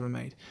the West has ever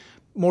made?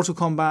 Mortal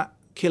Kombat,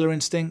 Killer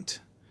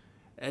Instinct.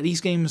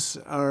 These games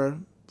are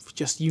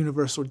just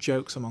universal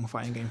jokes among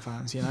fighting game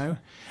fans,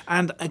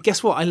 And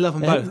guess what? I love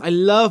them both. I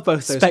love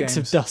both those Specks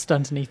games. of dust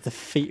underneath the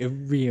feet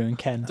of Ryu and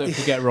Ken. Don't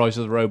forget Rise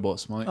of the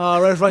Robots, Mike. Oh,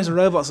 Rise of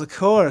Robots, of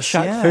course.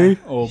 Shaq Fu.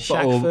 Or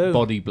Fu.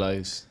 Body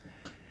Blows.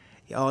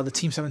 Oh, the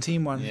Team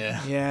 17 one.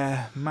 Yeah.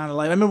 Yeah, man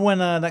alive. I remember when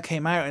that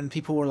came out and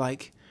people were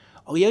like,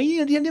 Oh yeah,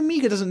 the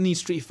Amiga doesn't need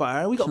Street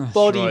Fighter. We got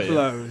body right, yeah.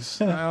 blows.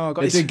 Oh,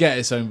 God, It did get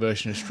its own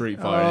version of Street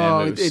Fighter. Oh,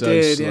 and it was it so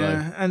did, slow.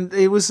 yeah. And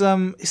it was,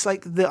 it's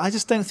like, I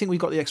just don't think we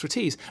got the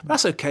expertise. But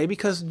that's okay,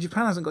 because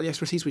Japan hasn't got the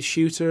expertise with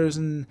shooters,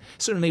 and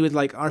certainly with,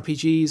 like,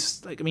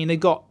 RPGs. Like, I mean, they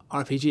got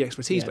RPG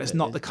expertise, Yeah, but it's they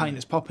not did, the kind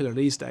that's popular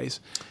these days.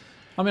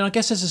 I mean, I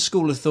guess there's a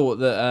school of thought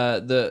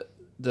that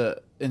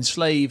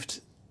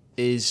Enslaved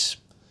is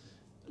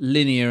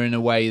linear in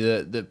a way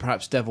that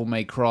perhaps Devil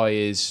May Cry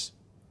is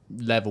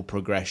level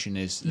progression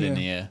is Yeah.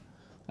 linear.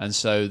 And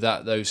so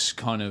that those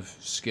kind of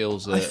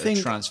skills are I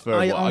think- transferable.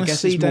 I I guess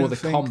honestly it's more don't the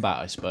think- combat,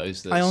 I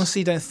suppose. I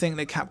honestly don't think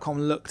that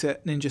Capcom looked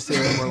at Ninja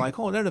Theory and were like,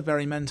 oh, they're the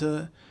very men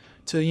to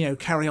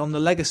carry on the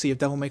legacy of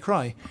Devil May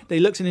Cry. They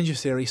looked at Ninja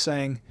Theory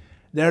saying,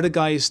 they're the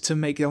guys to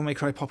make Devil May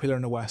Cry popular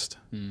in the West.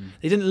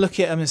 They didn't look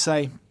at them and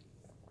say,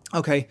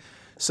 okay,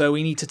 so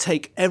we need to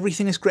take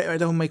everything that's great about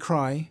Devil May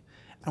Cry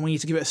and we need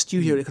to give it a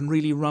studio that can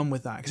really run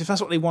with that. Because if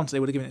that's what they wanted, they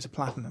would have given it to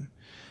Platinum.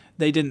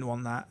 They didn't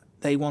want that.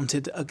 They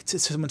wanted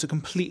someone to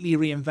completely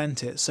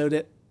reinvent it so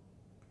that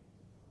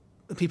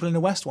the people in the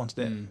West wanted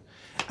it.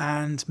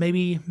 And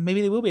maybe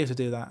they will be able to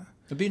do that.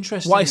 It'd be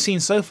interesting. What I've seen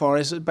so far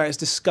is about as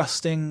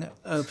disgusting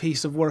a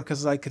piece of work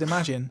as I could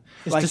imagine.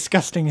 It's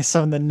disgusting as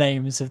some of the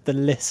names of the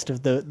list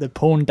of the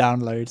porn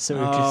downloads. So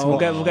We'll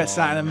get to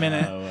that in a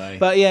minute. No way.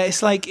 But yeah,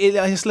 it's like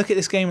I just look at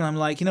this game and I'm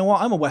like, you know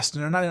what? I'm a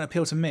Westerner and that didn't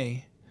appeal to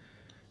me.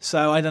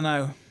 So I don't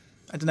know.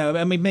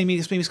 I mean, maybe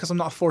it's because I'm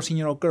not a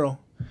 14-year-old girl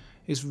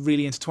who's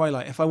really into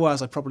Twilight. If I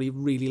was, I'd probably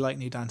really like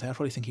New Dante. I'd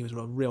probably think he was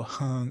a real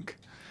hunk.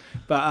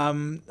 But I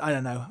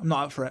don't know. I'm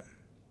not up for it.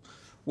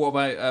 What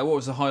about what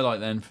was the highlight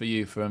then for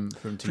you from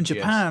TGS? From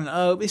Japan,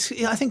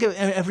 I think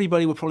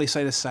everybody would probably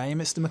say the same.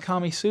 It's the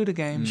Mikami Suda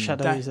game,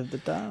 Shadows of the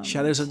Damned.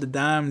 Shadows of the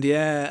Damned,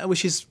 yeah,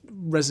 which is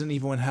Resident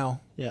Evil in Hell.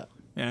 Yeah.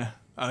 Yeah,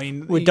 I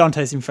mean, With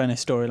Dante's Inferno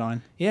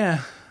storyline.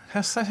 yeah. How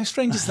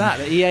strange is that?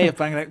 That EA have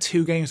banged out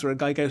 2 games where a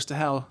guy goes to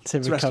hell to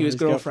recover rescue his his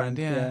girlfriend.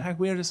 girlfriend, Yeah. yeah. How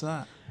weird is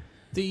that?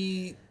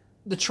 The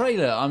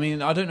trailer. I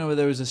mean, I don't know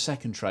whether there was a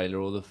second trailer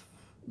or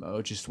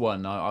just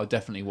one. I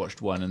definitely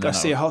watched one, and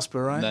Garcia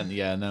Hotspur, right? and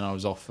then I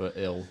was off for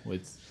ill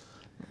with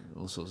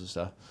all sorts of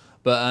stuff.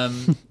 But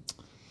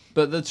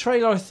but the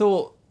trailer, I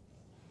thought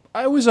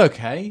it was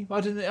okay.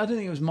 I didn't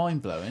think it was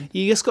mind blowing.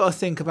 You just got to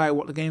think about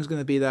what the game's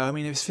going to be, though. I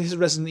mean, if this is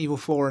Resident Evil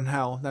 4 in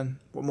Hell, then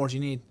what more do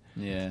you need?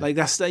 Yeah, Like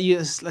you're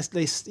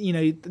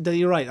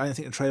right. I don't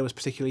think the trailer was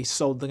particularly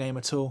sold the game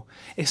at all.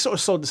 It sort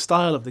of sold the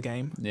style of the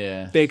game,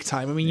 yeah, big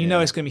time. I mean, you Yeah. know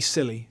it's going to be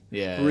silly,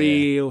 yeah,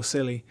 real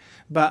silly.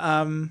 But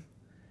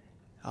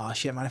oh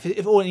shit, man!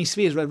 If all it needs to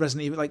be is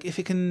Resident Evil, like if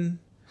it can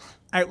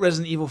out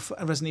Resident Evil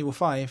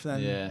 5,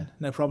 then Yeah.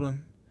 no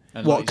problem.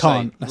 And What like you say-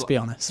 can't? Let's be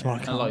honest. What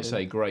And can't like you do?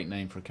 say, great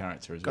name for a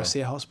character as well.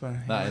 Garcia Hotspur.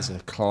 That is a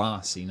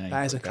classy name.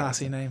 That is for a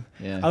classy character.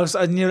 name.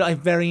 Yeah. I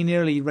very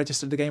nearly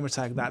registered the gamer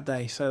tag that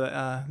day so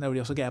that nobody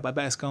else will get it, but I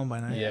bet it's gone by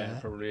now. Yeah,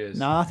 it probably is.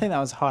 No, I think that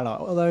was a highlight.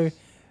 Although,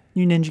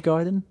 new Ninja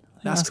Gaiden. I think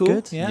That's cool.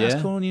 Good. Yeah, Yeah.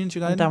 that's cool. Ninja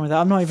I'm Gaiden. down with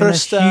that. I'm not even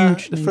First, a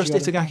huge the Ninja first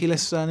Gaiden fan.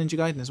 Itagaki-less Ninja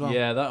Gaiden as well.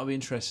 Yeah, that'll be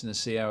interesting to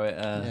see how it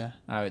Yeah.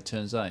 how it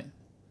turns out.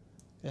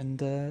 And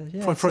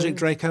yeah, Project so-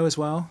 Draco as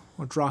well,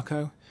 or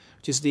Draco,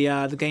 which is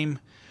the game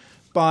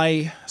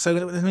by. So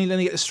let me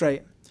get this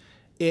straight.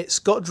 It's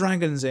got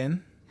dragons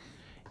in.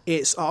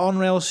 It's an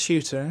on-rails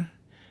shooter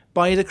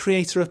by the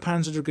creator of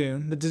Panzer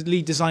Dragoon, the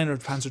lead designer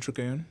of Panzer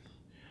Dragoon.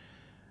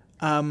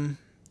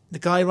 The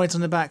guy rides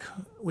on the back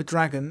with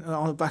dragon,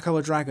 on the back of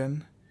a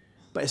dragon,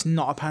 but it's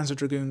not a Panzer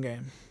Dragoon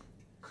game.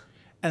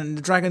 And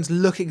the dragons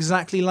look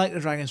exactly like the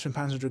dragons from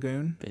Panzer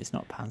Dragoon. But it's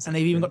not Panzer. And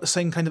they've even got the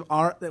same kind of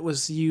art that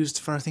was used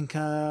for, I think,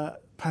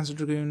 Panzer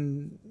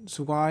Dragoon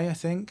Sugai, I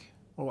think,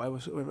 or whatever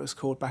it was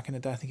called back in the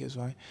day. I think it was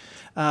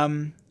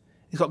Sugai.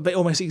 It's got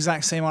almost the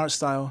exact same art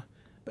style,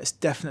 but it's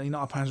definitely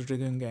not a Panzer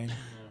Dragoon game.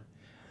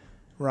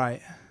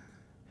 Right.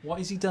 Why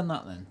has he done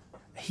that then?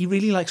 He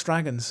really likes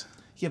dragons.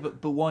 Yeah,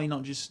 but why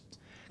not just?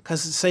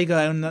 Because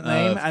Sega owned that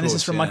name, Of and this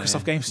is course, from yeah,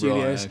 Microsoft yeah. Game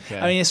Studios. Right, okay.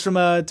 I mean, it's from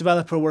a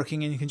developer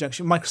working in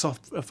conjunction.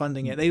 Microsoft are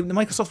funding it.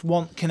 Microsoft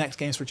want Kinect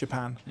games for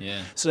Japan.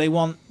 Yeah. So they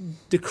want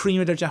the cream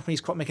of their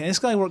Japanese crop making. This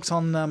guy worked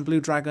on Blue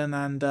Dragon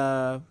and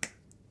the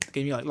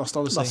game you like, Lost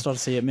Odyssey. Lost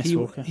Odyssey at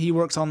Mistwalker. He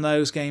worked on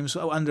those games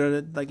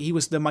under he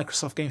was the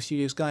Microsoft Game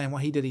Studios guy, and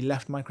what he did, he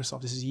left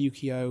Microsoft. This is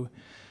Yukio,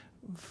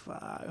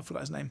 I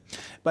forgot his name,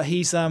 but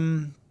he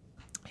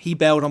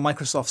bailed on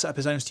Microsoft, set up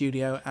his own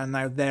studio, and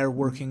now they're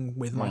working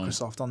with Right.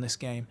 Microsoft on this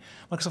game.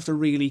 Microsoft are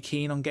really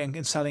keen on getting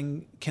and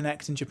selling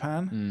Kinect in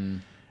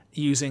Japan,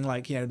 using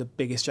the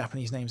biggest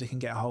Japanese names they can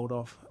get a hold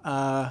of.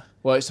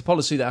 Well, it's a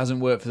policy that hasn't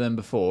worked for them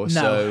before.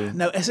 No,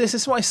 this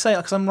is what I say,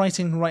 because I'm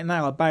writing right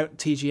now about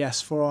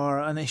TGS for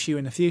an issue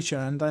in the future,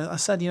 and I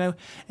said,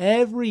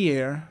 every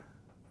year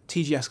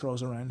TGS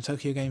rolls around, the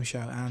Tokyo Game Show,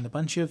 and a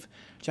bunch of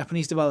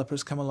Japanese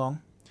developers come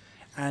along,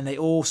 and they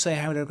all say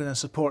how they're going to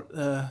support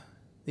the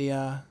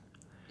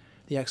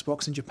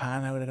Xbox in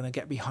Japan, how they're going to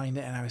get behind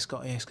it, and how it's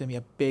going to be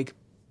a big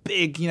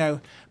big,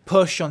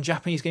 push on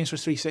Japanese games for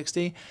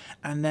 360,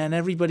 and then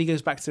everybody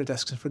goes back to their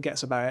desks and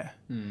forgets about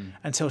it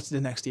until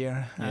the next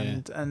year,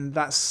 and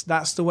that's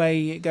the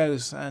way it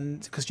goes,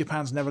 and because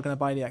Japan's never going to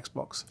buy the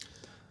Xbox.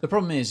 The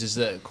problem is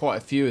that quite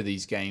a few of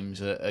these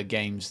games are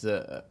games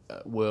that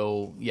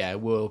will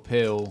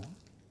appeal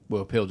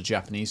to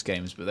Japanese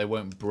gamers, but they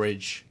won't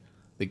bridge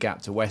the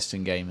gap to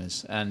Western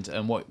gamers. And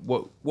what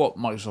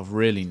Microsoft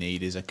really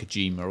need is a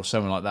Kojima or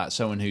someone like that,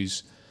 someone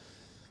who's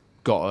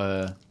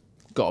got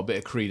a bit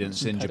of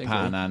credence in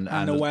Japan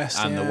and the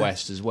West, the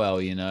West as well.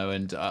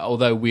 And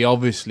although we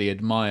obviously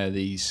admire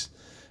these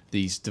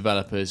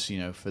developers,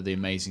 for the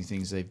amazing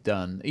things they've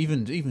done,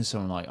 even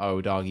someone like, I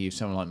would argue,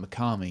 someone like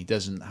Mikami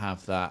doesn't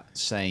have that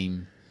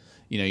same.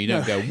 You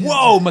don't go,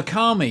 whoa,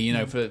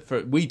 Mikami.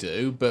 For we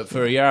do, but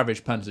for your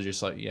average punter,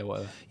 just like, yeah,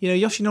 whatever.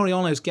 Yoshinori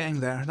Ono's getting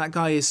there. That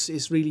guy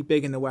is really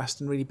big in the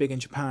West and really big in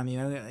Japan.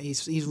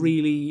 He's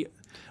really.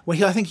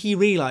 Well, I think he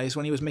realised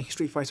when he was making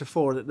Street Fighter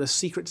 4 that the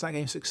secret to that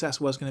game's success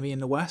was going to be in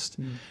the West,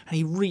 and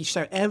he reached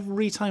out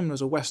every time there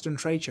was a Western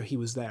trade show. He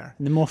was there.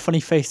 And the more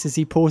funny faces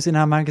he pulls in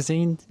our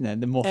magazine, the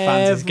more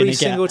fans he's going to get. Every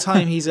single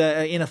time he's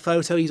in a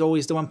photo, he's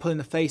always the one pulling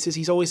the faces.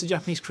 He's always the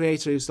Japanese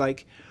creator who's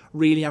like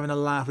really having a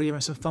laugh, really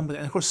having some fun with it.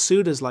 And of course,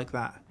 Suda's like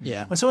that.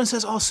 Yeah. When someone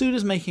says, "Oh,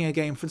 Suda's making a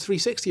game for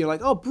 360," you're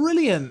like, "Oh,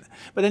 brilliant!"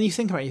 But then you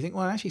think about it, you think,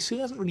 well, actually,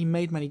 Suda hasn't really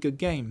made many good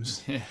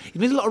games. Yeah. He's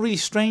made a lot of really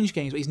strange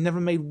games, but he's never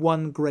made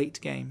one great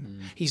game.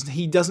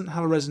 He doesn't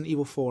have a Resident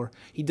Evil 4.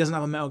 He doesn't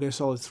have a Metal Gear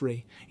Solid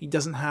 3. He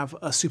doesn't have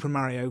a Super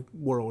Mario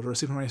World or a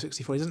Super Mario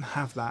 64. He doesn't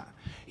have that.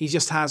 He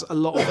just has a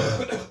lot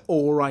of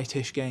all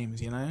right-ish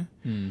games,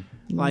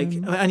 Like,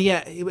 and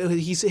yet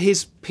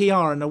his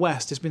PR in the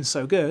West has been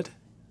so good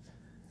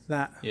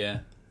that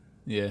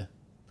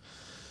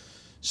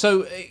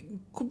So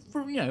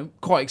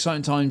quite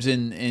exciting times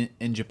in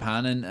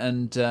Japan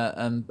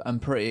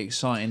and pretty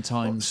exciting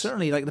times. Well,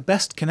 certainly, like the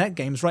best Kinect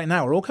games right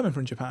now are all coming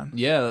from Japan.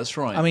 Yeah, that's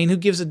right. I mean, who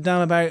gives a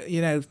damn about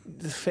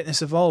the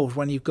Fitness Evolved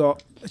when you've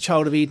got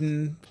Child of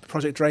Eden,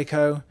 Project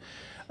Draco.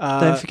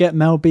 Don't forget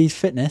Mel B's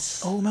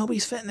Fitness. Oh, Mel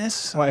B's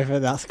Fitness, whatever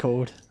that's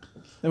called.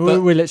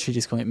 We're literally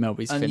just calling it Mel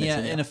B's Fitness.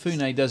 And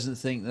Inafune doesn't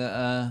think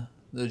that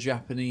the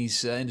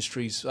Japanese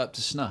industry's up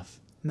to snuff.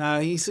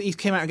 No, he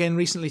came out again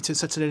recently to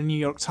the New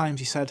York Times.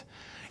 He said,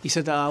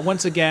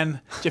 once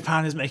again,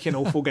 Japan is making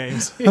awful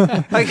games.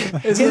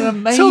 It's an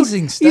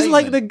amazing statement. He's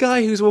like the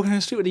guy who's walking down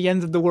the street with "The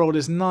end of the world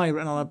is nigh"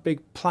 written on a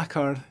big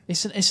placard.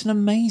 It's an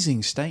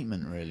amazing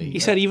statement, really. He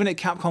said even at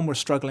Capcom we're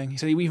struggling. He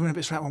said even at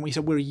Capcom, he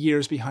said we're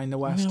years behind the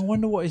West. I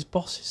wonder what his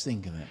bosses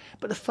think of it.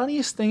 But the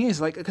funniest thing is,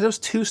 because there was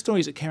 2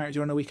 stories that came out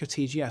during the week of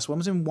TGS. One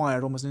was in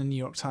Wired, one was in the New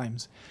York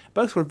Times.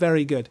 Both were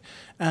very good,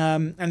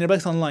 and they're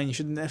both online. You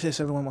should, if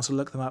everyone wants to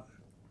look them up.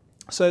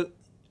 So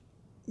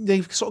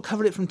they've sort of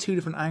covered it from 2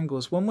 different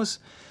angles. One was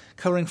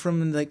covering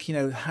from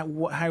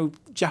how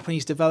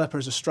Japanese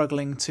developers are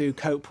struggling to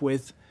cope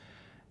with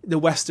the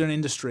Western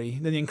industry,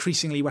 the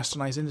increasingly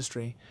westernized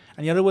industry,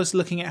 and the other was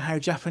looking at how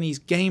Japanese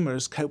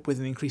gamers cope with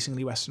an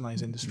increasingly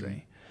westernized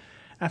industry.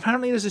 And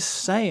apparently there's this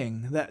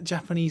saying that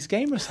Japanese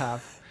gamers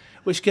have,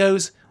 which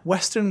goes,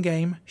 Western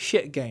game,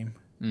 shit game.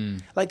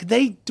 Like,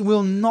 they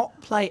will not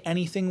play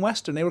anything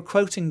Western. They were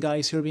quoting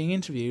guys who were being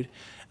interviewed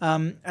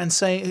and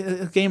saying,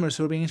 gamers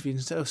who were being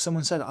interviewed, and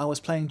someone said, I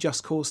was playing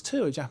Just Cause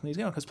 2, a Japanese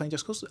game, I was playing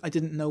Just Cause 2. I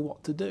didn't know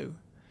what to do.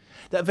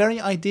 That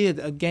very idea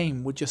that a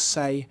game would just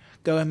say,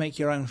 go and make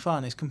your own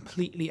fun is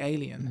completely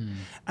alien.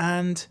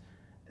 And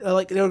there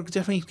are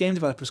definitely game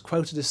developers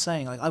quoted as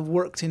saying, I've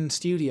worked in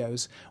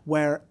studios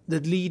where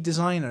the lead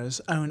designers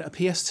own a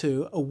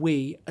PS2, a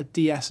Wii, a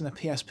DS, and a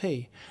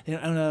PSP. They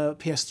don't own a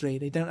PS3.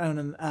 They don't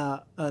own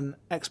an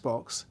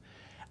Xbox,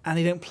 and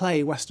they don't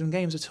play Western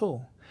games at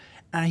all.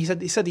 And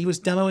he said he was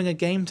demoing a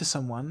game to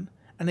someone,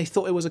 and they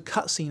thought it was a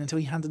cutscene until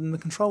he handed them the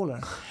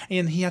controller,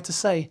 and he had to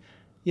say,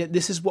 "Yeah,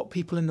 this is what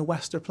people in the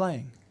West are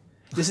playing.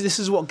 This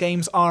is what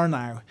games are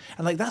now,"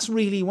 and that's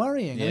really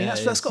worrying. Yeah, I mean,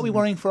 that's got to be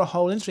worrying for a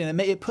whole industry,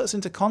 and it puts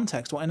into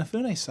context what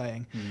Inafune's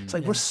saying. It's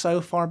we're so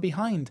far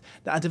behind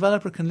that a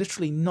developer can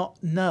literally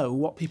not know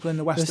what people in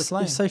the West are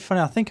playing. It's so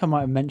funny. I think I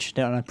might have mentioned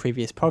it on a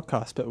previous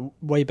podcast, but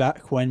way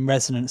back when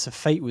Resonance of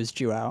Fate was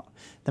due out,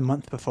 the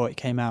month before it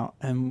came out,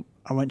 and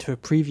I went to a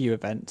preview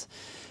event,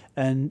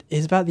 and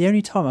it's about the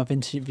only time I've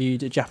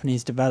interviewed a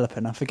Japanese developer,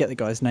 and I forget the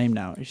guy's name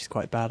now, which is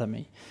quite bad at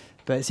me.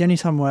 But it's the only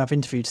time where I've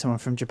interviewed someone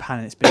from Japan,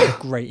 and it's been a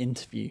great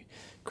interview.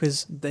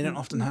 Because they don't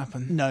often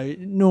happen. No,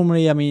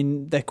 normally, I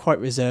mean, they're quite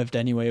reserved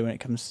anyway when it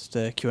comes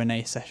to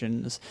Q&A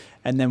sessions.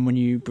 And then when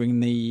you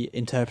bring the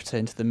interpreter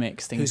into the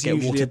mix, things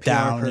get watered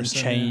down and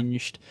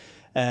changed.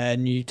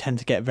 And you tend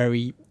to get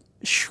very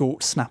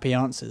short, snappy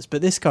answers.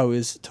 But this guy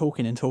was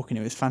talking. It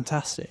was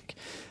fantastic.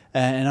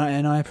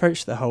 And I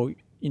approached the whole,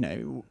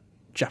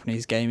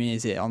 Japanese gaming,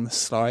 is it on the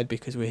slide?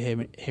 Because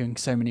we're hearing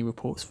so many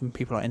reports from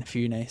people like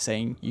Inafune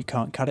saying you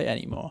can't cut it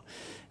anymore.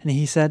 And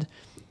he said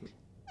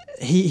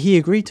he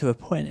agreed to a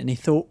point, and he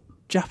thought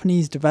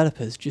Japanese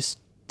developers just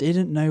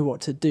didn't know what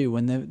to do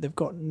when they've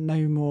got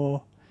no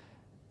more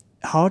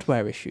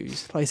hardware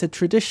issues. Like I said,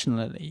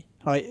 traditionally,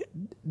 Like,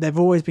 they've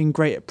always been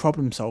great at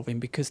problem solving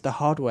because the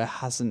hardware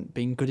hasn't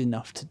been good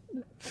enough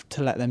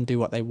to let them do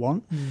what they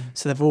want.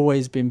 So they've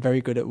always been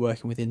very good at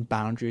working within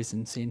boundaries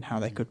and seeing how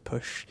they could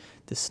push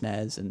the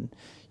snares and,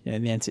 you know,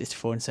 the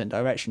N64 in certain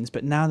directions.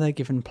 But now they're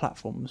given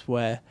platforms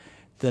where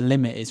the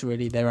limit is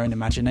really their own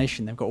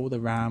imagination. They've got all the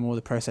RAM, all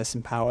the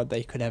processing power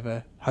they could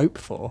ever hope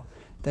for.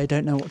 They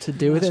don't know what to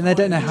do with it, and they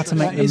don't know how to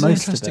make the most of it. That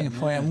is an interesting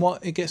point, and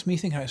what it gets me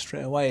thinking about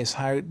straight away is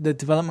how the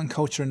development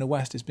culture in the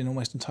West has been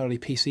almost entirely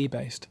PC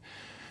based.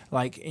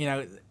 Like, you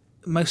know,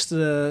 most of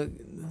the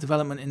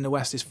development in the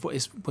West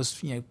was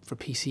you know, for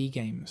PC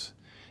games.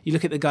 You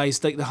look at the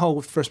guys, like the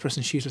whole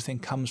first-person shooter thing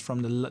comes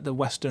from the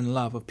Western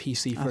love of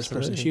PC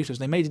first-person shooters.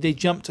 They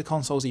jumped to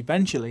consoles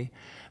eventually.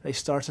 They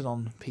started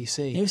on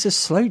PC. It was a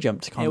slow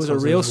jump to consoles. It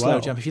was a real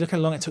slow jump. If you look how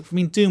long it took, I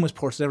mean, Doom was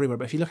ported everywhere,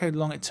 but if you look how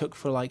long it took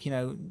for, like, you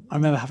know, I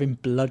remember having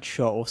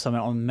Bloodshot or something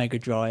on Mega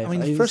Drive. I mean,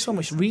 the first one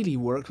which really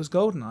worked was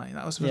GoldenEye.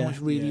 That was the one which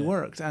really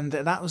worked, and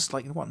that was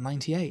like what,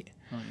 98.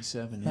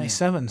 97,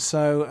 97.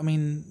 So, I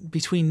mean,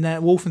 between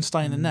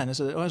Wolfenstein and then, it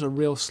was a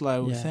real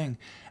slow thing.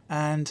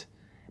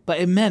 But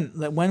it meant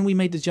that when we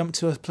made the jump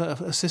to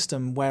a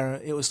system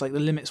where it was like the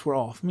limits were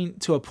off, I mean,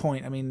 to a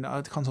point, I mean,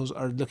 the consoles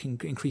are looking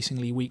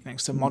increasingly weak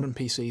next to modern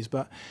PCs,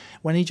 but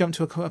when you jumped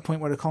to a point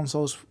where the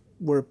consoles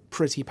were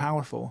pretty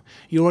powerful,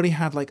 you already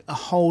had like a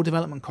whole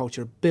development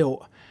culture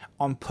built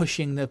on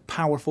pushing the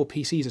powerful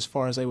PCs as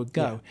far as they would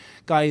go.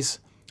 Guys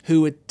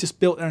who had just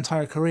built their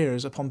entire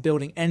careers upon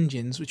building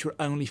engines which were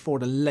only for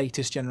the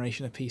latest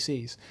generation of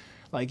PCs.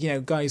 Like, you know,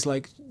 guys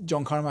like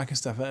John Carmack and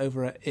stuff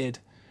over at id,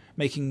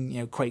 making, you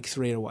know, Quake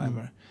 3 or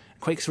whatever.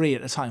 Quake 3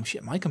 at the time,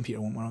 my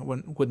computer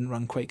wouldn't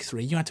run Quake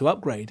 3. You had to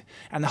upgrade.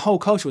 And the whole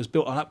culture was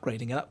built on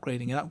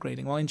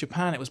upgrading. Well, in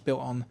Japan, it was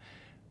built on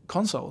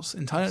consoles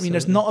entirely. I mean,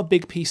 there's not a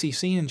big PC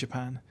scene in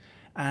Japan.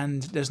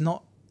 And then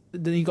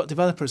you've got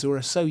developers who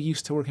are so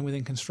used to working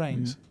within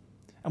constraints.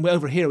 And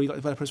over here, we've got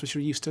developers which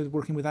are used to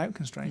working without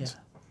constraints.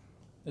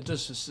 It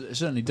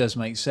certainly does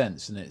make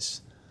sense, and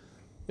it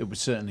would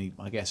certainly,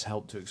 I guess,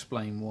 help to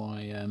explain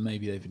why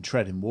maybe they've been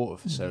treading water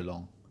for so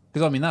long.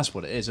 Because, I mean, that's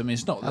what it is. I mean,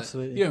 it's not that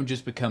you don't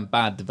just become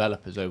bad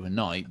developers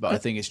overnight, but I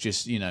think it's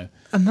just, you know...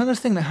 Another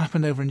thing that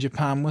happened over in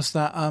Japan was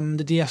that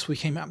the DS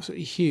became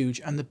absolutely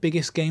huge, and the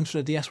biggest games for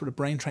the DS were the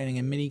brain training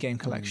and mini-game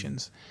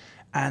collections.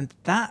 And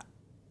that,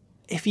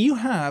 if you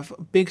have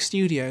big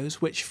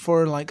studios which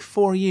for like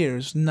 4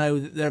 years know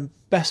that their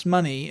best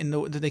money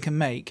that they can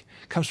make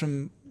comes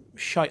from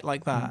shite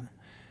like that,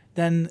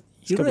 then...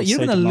 You're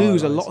going to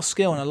lose a lot of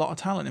skill and a lot of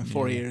talent in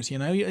 4 years. You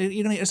know, you're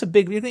going to get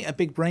a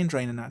big brain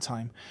drain in that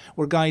time.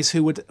 Where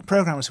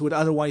programmers who would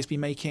otherwise be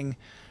making,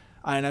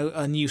 I don't know,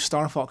 a new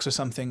Star Fox or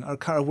something,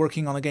 are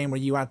working on a game where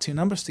you add two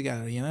numbers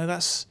together. You know,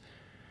 that's.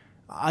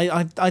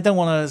 I don't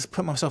want to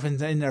put myself in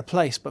their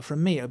place, but for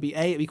me, it'd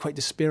be quite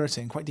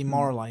dispiriting, quite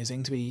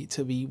demoralizing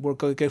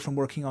to go from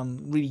working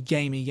on really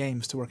gamey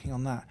games to working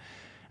on that.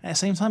 At the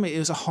same time, it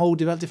was a whole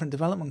different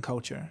development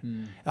culture.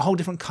 A whole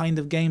different kind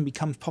of game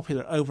becomes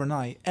popular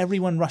overnight.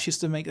 Everyone rushes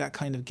to make that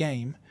kind of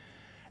game.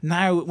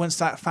 Now, once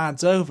that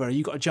fad's over,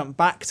 you've got to jump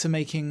back to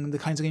making the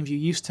kinds of games you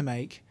used to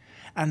make,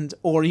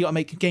 or you got to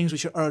make games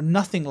which are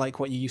nothing like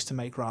what you used to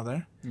make,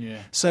 rather.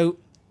 Yeah. So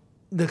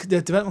the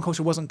development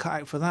culture wasn't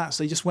cut out for that,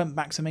 so they just went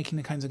back to making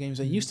the kinds of games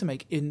they used to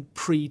make in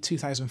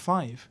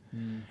pre-2005.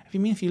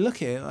 If you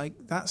look at it, like,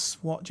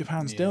 that's what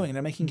Japan's doing.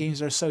 They're making games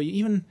that are so...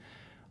 Even...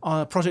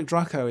 Project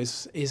Draco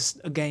is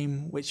a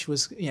game which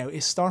was, you know,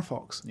 is Star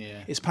Fox.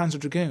 It's Panzer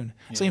Dragoon.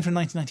 It's a game from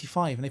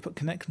 1995, and they put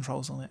Kinect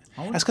controls on it.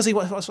 That's because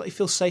that's what they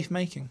feel safe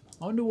making.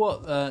 I wonder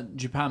what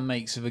Japan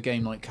makes of a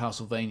game like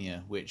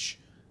Castlevania, which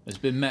has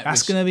been met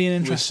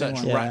with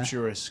such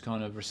rapturous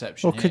kind of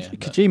reception. Well,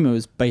 Kojima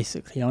was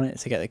basically on it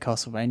to get the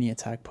Castlevania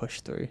tag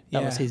pushed through.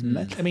 That was his...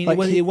 I mean,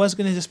 it was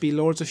going to just be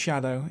Lords of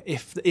Shadow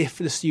if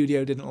the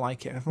studio didn't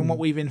like it. From what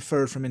we've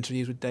inferred from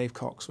interviews with Dave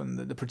Cox, when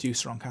the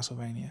producer on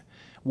Castlevania,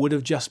 would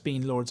have just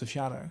been Lords of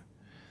Shadow.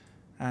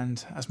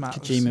 And as Matt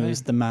Kojima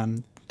was the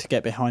man to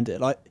get behind it.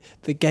 Like,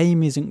 the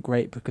game isn't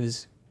great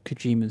because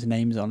Kojima's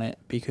name's on it,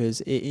 because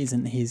it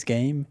isn't his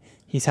game.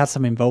 He's had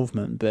some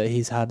involvement, but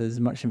he's had as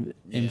much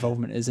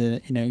involvement as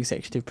a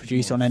executive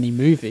producer on any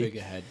movie.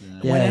 Figurehead,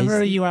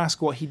 whenever you ask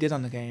what he did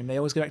on the game, they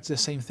always go back to the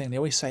same thing. They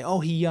always say,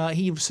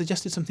 he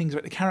suggested some things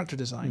about the character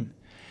design.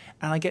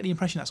 And I get the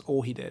impression that's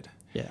all he did.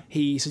 Yeah.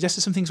 He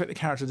suggested some things about the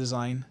character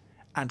design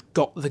and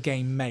got the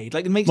game made.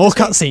 Like, it makes more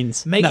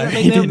cutscenes. Make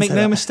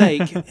no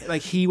mistake.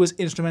 Like, he was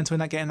instrumental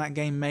in getting that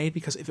game made,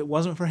 because if it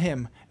wasn't for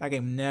him, that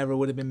game never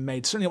would have been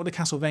made. Certainly not with the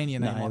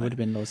Castlevania name on it. It would have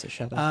been Lords of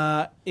Shadow.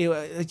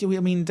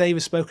 Dave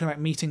has spoken about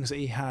meetings that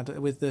he had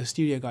with the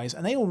studio guys,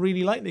 and they all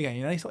really liked the game.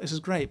 You know, they thought this was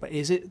great, but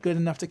is it good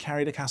enough to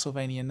carry the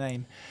Castlevania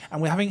name?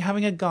 And we're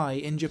having a guy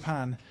in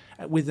Japan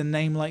with a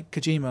name like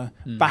Kojima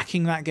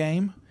backing that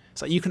game.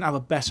 It's like, you can have a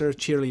better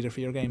cheerleader for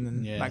your game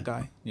than that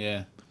guy.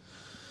 Yeah.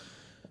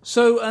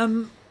 So,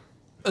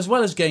 as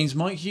well as games,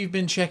 Mike, you've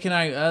been checking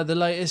out the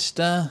latest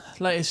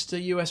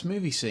US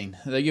movie scene,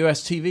 the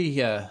US TV.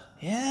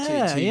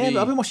 TV.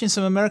 I've been watching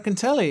some American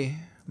telly,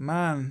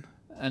 man.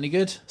 Any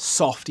good?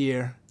 Soft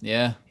year.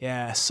 Yeah.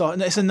 Yeah, so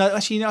it's another.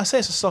 Actually, I say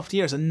it's a soft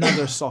year. It's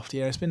another soft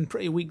year. It's been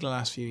pretty weak the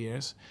last few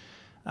years.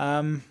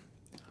 I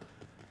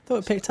thought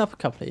it picked up a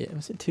couple of years.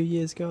 Was it 2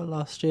 years ago or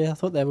last year? I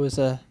thought there was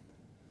a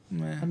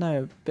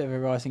bit of a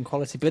rise in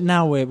quality, but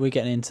now we're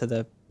getting into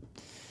the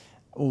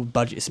all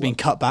budgets are being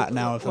cut back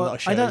now of a lot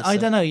of shows. I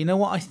don't know. You know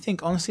what? I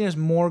think honestly, there's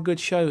more good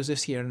shows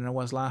this year than there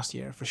was last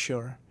year for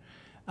sure.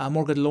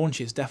 More good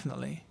launches,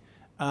 definitely.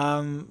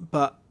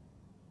 But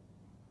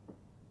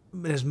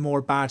there's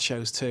more bad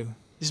shows too.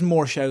 There's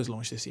more shows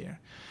launched this year.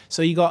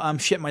 So you got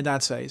Shit My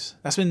Dad Says.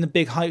 That's been the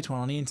big hyped one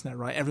on the internet,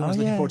 right? Everyone's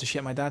looking forward to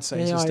Shit My Dad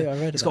Says. Yeah, I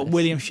read it's about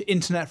got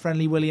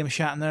internet-friendly William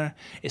Shatner.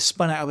 It's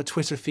spun out of a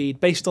Twitter feed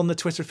based on the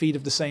Twitter feed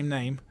of the same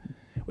name,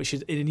 which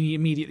is, it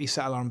immediately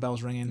set alarm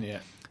bells ringing. Yeah.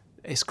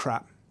 It's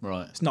crap.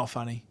 Right. It's not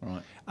funny.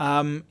 Right.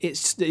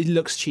 It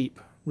looks cheap,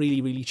 really,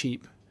 really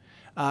cheap.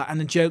 And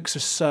the jokes are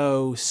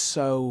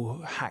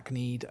so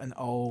hackneyed and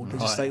old. They're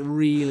just like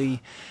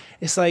really.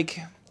 It's like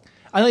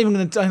I'm not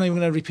even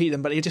gonna repeat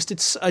them, but it just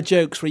did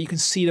jokes where you can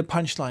see the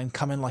punchline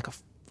coming like a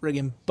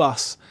friggin'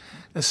 bus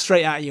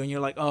straight at you, and you're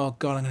like, oh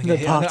god, I'm gonna get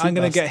hit. I'm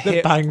gonna get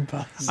hit. Bang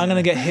bus. I'm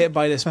gonna get hit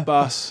by this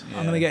bus. Yeah.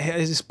 I'm gonna get hit.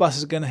 This bus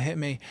is gonna hit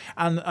me.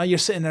 And you're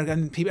sitting there,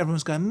 and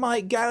everyone's going,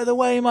 Mike, get out of the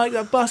way, Mike.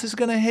 That bus is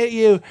gonna hit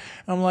you. And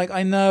I'm like,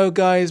 I know,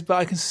 guys, but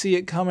I can see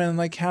it coming,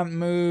 and I can't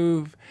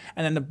move.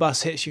 And then the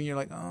bus hits you, and you're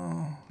like,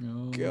 oh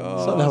god.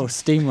 It's like the whole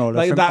steamroller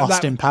Like from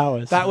Austin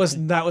Powers.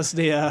 That's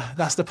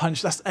the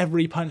punch. That's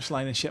every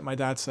punchline in Shit My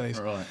Dad Says.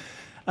 Right.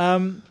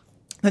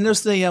 Then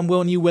there's the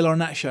Will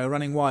Arnett show,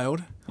 Running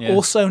Wild. Yeah.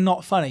 Also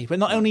not funny, but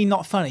not only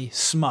not funny,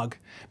 smug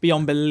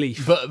beyond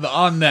belief. But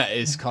Arnett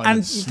is kind And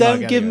of smug don't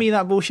give anyway. me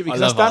that bullshit,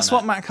 because love that's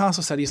what Arnett. Matt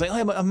Castle said. He's like,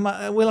 oh,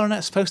 but Will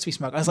Arnett's supposed to be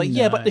smug. I was like,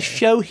 yeah, but No. the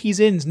show he's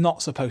in's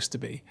not supposed to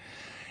be.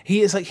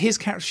 He is like, his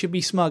character should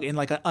be smug in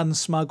like an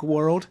unsmug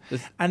world,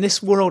 and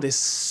this world is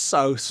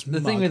so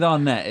smug. The thing with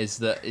Arnett is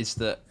that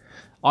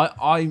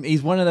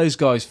he's one of those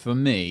guys for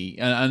me,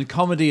 and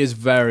comedy is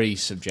very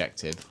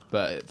subjective.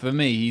 But for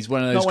me, he's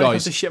one of those not when it comes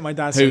guys to Shit My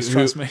Dad Says,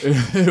 trust me.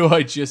 who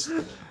I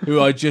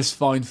just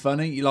find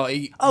funny.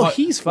 Like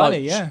He's funny,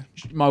 yeah.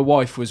 My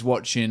wife was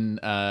watching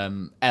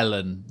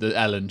Ellen, the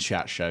Ellen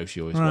chat show.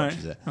 She always Right.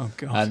 watches it. Oh,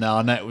 God. And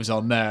Arnett was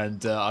on there,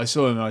 and I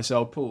saw him. And I said,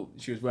 "Oh, Paul."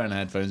 She was wearing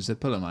headphones. I said,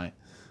 "Pull him, mate."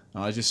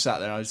 And I just sat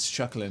there. I was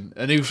chuckling,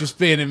 and he was just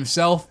being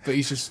himself. But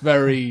he's just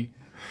very.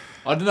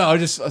 I don't know.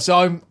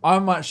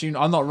 I'm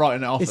not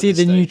writing it off. Is at he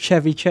this the new stage.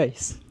 Chevy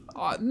Chase?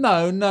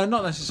 No, not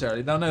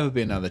necessarily. There'll never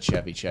be another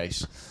Chevy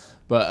Chase.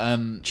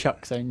 But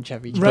Chuck's own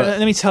Chevy Chase.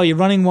 Let me tell you,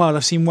 Running Wild,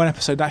 I've seen one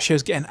episode. That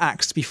show's getting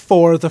axed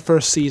before the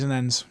first season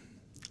ends.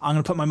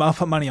 I'll put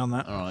money on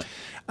that. all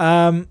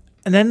right.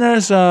 And then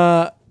there's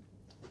oh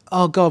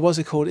god, what's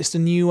it called? It's the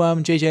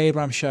new J.J.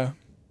 Abrams show,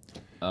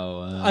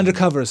 Oh,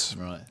 Undercovers.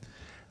 right.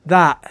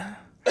 That.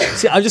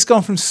 See, I've just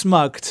gone from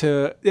smug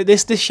to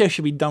this. This show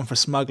should be done for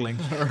smuggling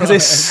because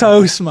it's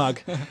so smug.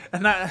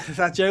 And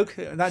that joke,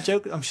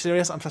 I'm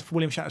serious.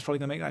 William Shatner's probably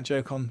gonna make that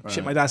joke on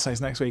Shit My Dad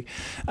Says next week.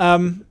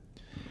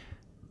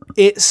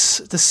 It's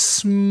the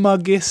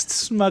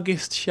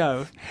smuggest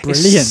show.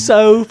 Brilliant. It's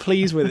so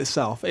pleased with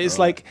itself. It's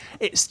like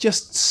it's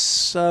just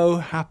so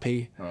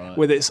happy Right.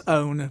 with its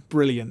own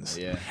brilliance.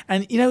 Yeah.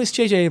 And it's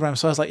J.J. Abrams,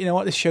 so I was like, you know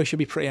what, this show should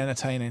be pretty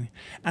entertaining,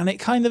 and it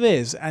kind of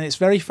is. And it's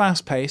very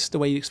fast paced, the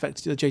way you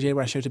expect the J.J.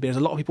 Abrams show to be. There's a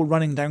lot of people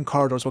running down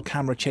corridors while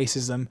cameras chase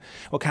them.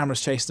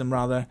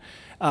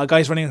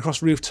 Guys running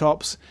across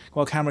rooftops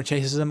while camera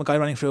chases them. A guy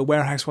running through a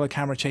warehouse while a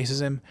camera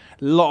chases him.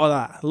 A lot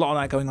of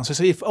that going on.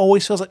 So it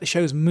always feels like the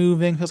show's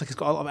moving. Feels like it's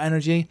got a lot of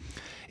energy.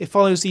 It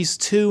follows these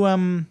two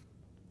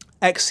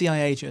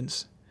ex-CIA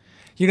agents.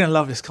 You're gonna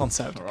love this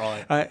concept,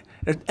 right?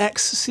 They're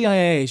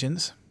ex-CIA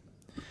agents,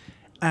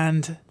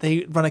 and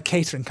they run a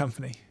catering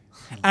company.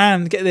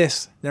 And get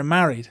this, they're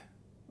married.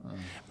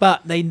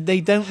 But they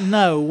don't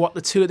know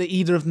what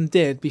either of them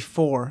did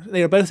before.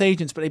 They were both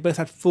agents, but they both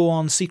had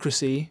full-on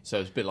secrecy. So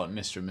it's a bit like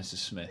Mr. and Mrs.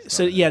 Smith.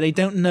 So yeah, they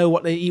don't know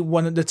what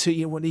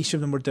what each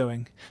of them were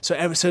doing. So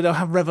they'll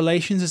have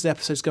revelations as the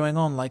episode's going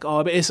on, like,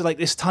 oh, but it's like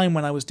this time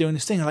when I was doing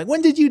this thing. They're like,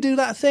 when did you do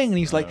that thing? And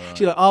she's like,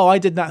 oh, I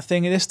did that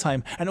thing at this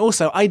time, and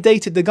also I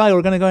dated the guy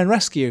we're going to go and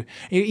rescue.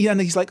 And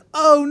he's like,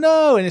 oh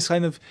no, and it's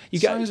kind of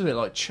Sounds a bit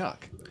like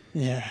Chuck.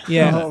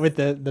 Yeah. With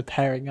the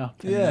pairing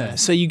up. and Yeah.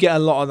 So you get a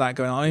lot of that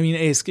going on. I mean,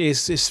 it's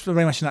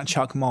very much in that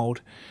Chuck mold,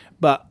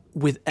 but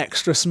with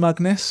extra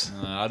smugness,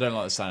 I don't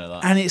like the sound of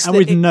that. and it's And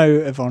with no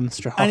Yvonne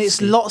Strahovski. and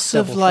it's lots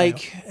of double like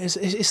fail.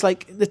 it's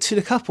like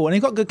the couple, and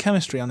they've got good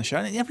chemistry on the show,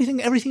 and everything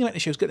about the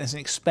show is good. It's an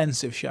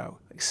expensive show,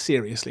 like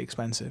seriously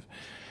expensive,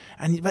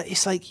 but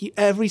it's like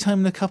every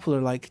time the couple are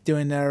like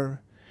doing the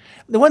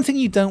one thing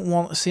you don't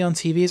want to see on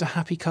TV is a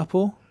happy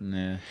couple,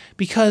 Yeah.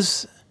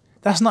 because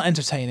that's not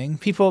entertaining.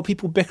 People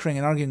bickering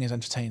and arguing is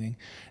entertaining,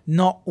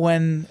 not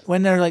when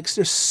they're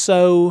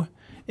so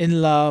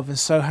in love and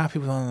so happy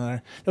with one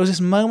another. There was this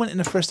moment in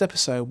the first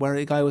episode where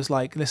a guy was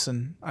like,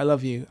 listen, I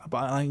love you,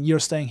 but you're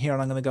staying here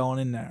and I'm going to go on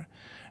in there,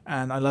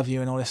 and I love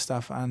you and all this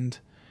stuff, and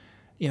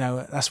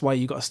that's why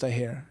you got to stay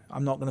here.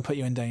 I'm not going to put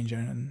you in danger.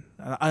 And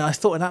I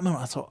thought at that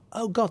moment, I thought,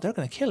 oh God, they're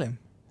going to kill him.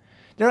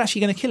 they're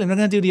actually going to kill him. They're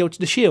going to do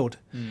the Shield,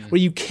 where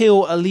you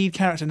kill a lead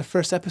character in the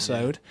first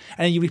episode,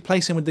 and then you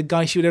replace him with the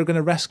guy they were going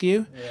to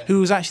rescue, who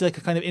was actually like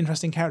a kind of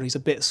interesting character. He's a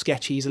bit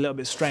sketchy, he's a little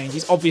bit strange.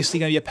 He's obviously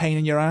going to be a pain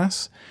in your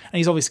ass, and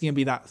he's obviously going to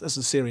be that as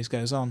the series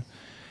goes on.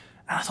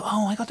 And I thought,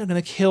 oh my god, they're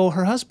going to kill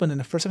her husband in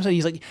the first episode.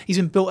 He's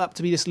been built up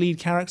to be this lead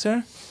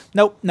character.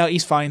 Nope, no,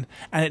 he's fine.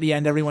 And at the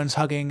end, everyone's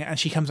hugging, and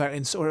she comes out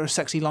in sort of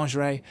sexy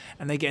lingerie,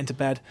 and they get into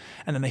bed,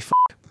 and then they f***.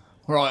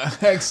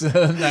 Right,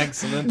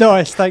 excellent.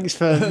 Nice, thanks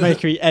for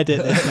making me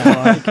edit this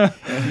now.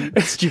 Like,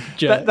 stupid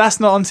jerk. That's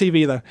not on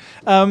TV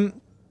though.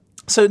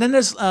 So then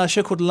there's a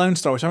show called Lone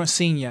Star, which I haven't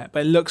seen yet,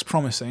 but it looks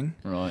promising.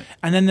 Right.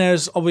 And then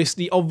there's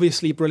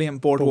obviously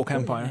brilliant Boardwalk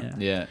Empire,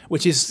 Yeah.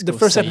 which is the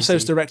first Scorsese. episode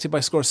is directed by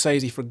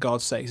Scorsese, for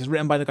God's sakes. It's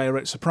written by the guy who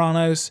wrote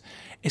Sopranos.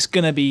 It's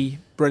going to be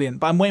brilliant.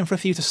 But I'm waiting for a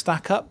few to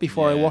stack up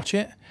before I Yeah. watch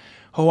it.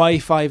 Hawaii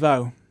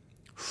Five-0.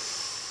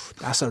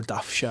 That's a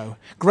duff show.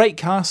 Great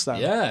cast, though.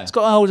 Yeah. It's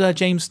got old not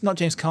James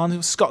Caan, it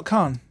was Scott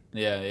Caan.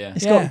 Yeah.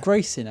 It's Yeah. got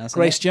Grace in, hasn't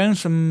Grace it? Jones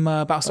from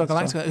Battlestar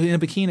Galactica, in a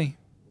bikini.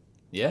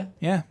 Yeah.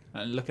 Yeah.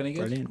 And look any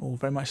good? Brilliant. Oh,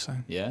 very much so.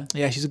 Yeah.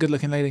 Yeah, she's a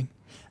good-looking lady.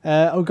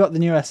 I've got the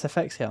new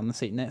SFX here on the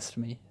seat next to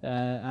me,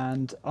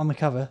 and on the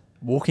cover,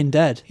 Walking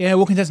Dead. Yeah,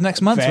 Walking Dead's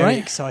next month, Very right?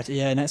 excited.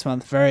 Yeah, next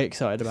month. Very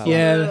excited about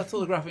Yeah. that. I thought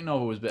the graphic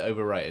novel was a bit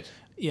overrated.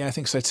 Yeah, I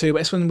think so too.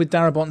 But it's one with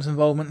Darabont's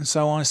involvement and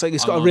so on. It's like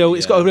it's got I'm a real, on-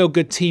 it's got a yeah. real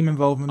good team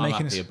involvement I'm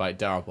making happy it. about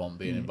Darabont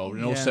being involved,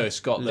 and Yeah. also it's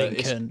got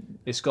Lincoln.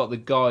 it's got the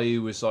guy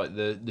who was like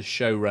the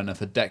showrunner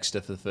for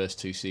Dexter for the first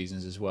 2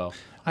 seasons as well.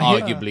 I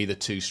hear- Arguably the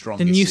 2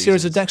 strongest. The new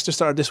series of seasons. Dexter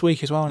started this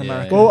week as well in Yeah.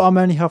 America. Well, I'm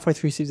only halfway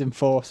through season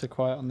 4, so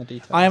quiet on the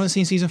details. I haven't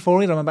seen season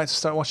 4 either. I'm about to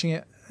start watching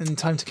it in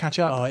time to catch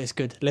up. Oh, it's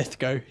good.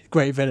 Lithgow,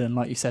 great villain,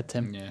 like you said,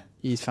 Tim. Yeah.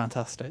 He's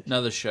fantastic.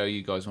 Another show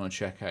you guys want to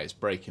check out is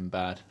Breaking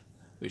Bad,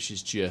 which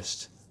is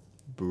just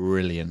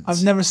brilliant.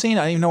 I've never seen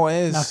it. I don't even know what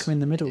it is. Malcolm in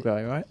the Middle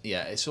guy, right?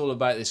 Yeah, it's all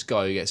about this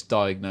guy who gets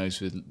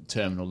diagnosed with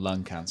terminal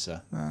lung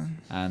cancer,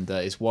 and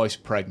his wife's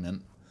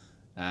pregnant,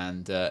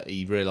 and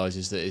he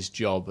realizes that his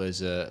job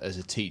as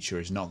a teacher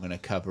is not going to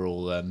cover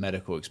all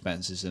medical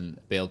expenses and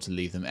be able to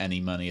leave them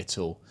any money at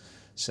all.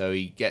 So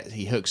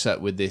he hooks up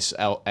with this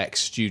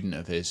ex-student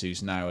of his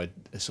who's now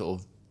a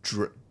sort of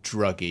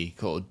druggie,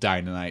 called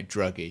down and out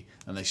druggie,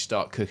 and they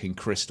start cooking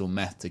crystal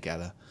meth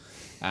together,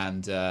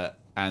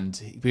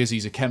 and because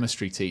he's a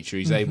chemistry teacher,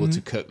 he's able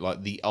to cook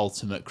like the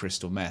ultimate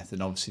crystal meth,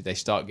 and obviously they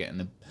start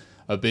getting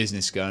a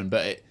business going.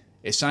 But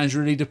it sounds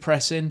really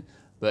depressing,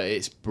 but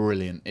it's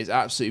brilliant. It's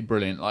absolutely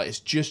brilliant. Like,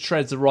 it just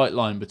treads the right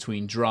line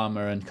between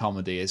drama and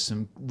comedy. There's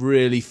some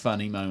really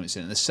funny moments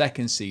in it. The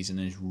second season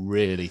is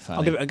really funny.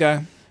 I'll give it a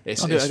go.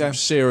 It's I'll give it a go.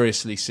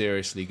 seriously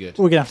good.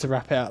 We're going to have to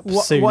wrap it up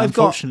soon, what I've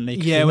got- unfortunately,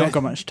 because yeah, we've we- not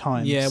got much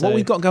time. Yeah, so. what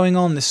we've got going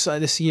on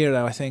this year,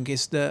 though, I think,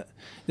 is that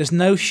there's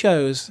no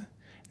shows,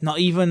 not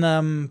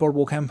even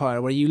Boardwalk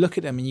Empire, where you look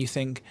at them and you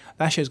think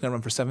that show's going to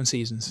run for 7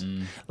 seasons.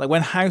 Like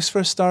when House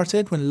first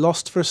started, when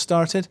Lost first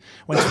started,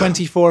 when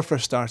 24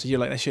 first started, you're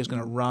like, that show's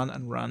going to run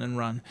and run and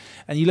run.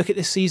 And you look at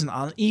this season,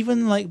 and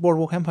even like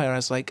Boardwalk Empire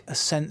has like a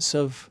sense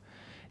of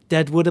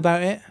Deadwood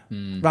about it,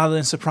 rather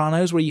than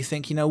Sopranos, where you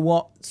think, you know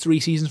what, 3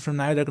 seasons from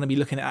now they're going to be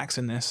looking at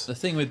axing this. The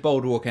thing with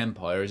Boardwalk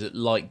Empire is that,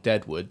 like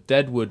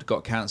Deadwood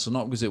got cancelled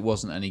not because it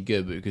wasn't any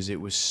good, but because it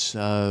was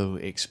so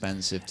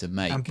expensive to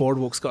make. And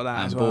Boardwalk's got that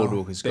And as well.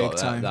 Boardwalk has Big got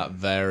time. that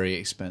very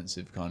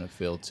expensive kind of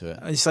feel to it.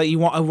 It's like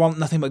I want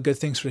nothing but good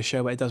things for the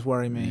show, but it does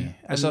worry me.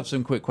 Let's have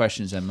some quick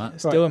questions then, Matt.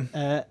 Let's do 'em.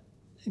 A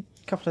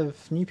couple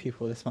of new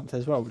people this month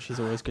as well, which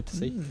is always good to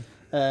see.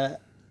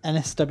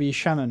 NSW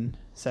Shannon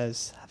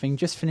says, having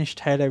just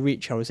finished Halo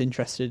Reach, I was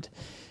interested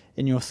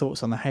in your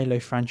thoughts on the Halo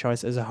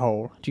franchise as a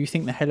whole. Do you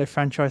think the Halo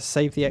franchise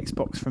saved the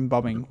Xbox from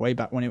bombing way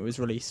back when it was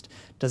released?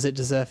 Does it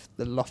deserve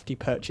the lofty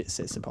perch it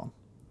sits upon?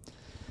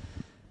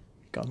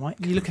 Got Mike?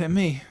 You looking at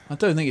me? I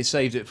don't think it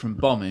saved it from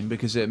bombing,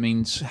 because it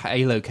means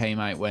Halo came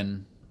out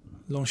when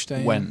Launch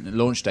day.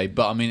 launch day,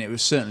 but I mean it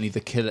was certainly the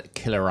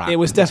killer app. It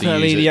was to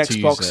definitely use the it- to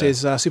use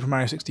Xbox's Super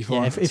Mario 64.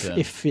 Yeah, if So-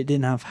 if it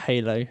didn't have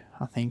Halo,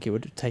 I think it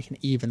would have taken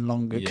even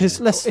longer. Yeah.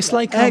 Because It's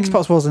like,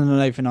 Xbox wasn't an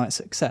overnight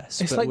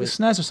success. It's but like the with-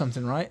 SNES or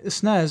something, right? The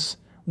SNES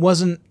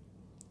wasn't.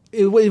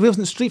 It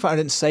wasn't Street Fighter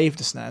didn't save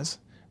the SNES,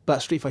 but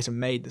Street Fighter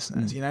made the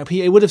SNES. You know,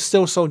 it would have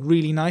still sold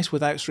really nice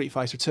without Street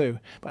Fighter 2.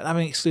 But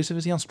having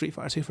exclusivity on Street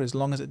Fighter 2 for as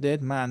long as it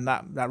did, man,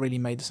 that really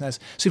made the SNES.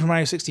 Super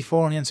Mario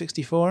 64 on the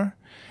N64,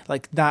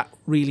 like that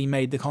really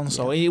made the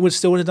console. It would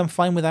have done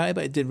fine without it,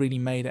 but it did really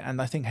made it.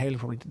 And I think Halo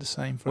probably did the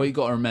same. For What you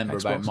got to remember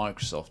about Xbox.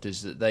 Microsoft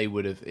is that they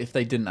would have, if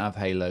they didn't have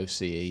Halo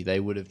CE, they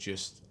would have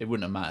it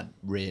wouldn't have mattered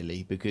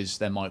really, because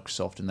they're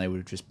Microsoft and they would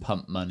have just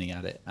pumped money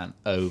at it and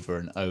over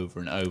and over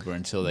and over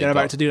until they They're got,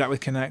 about to do that with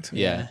Kinect.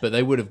 yeah, but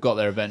they would have got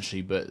there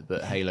eventually.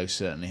 But Halo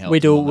certainly helped.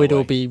 We'd them all on their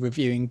way. be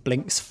reviewing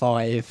Blinks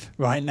 5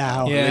 right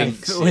now. Yeah,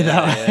 Blinks,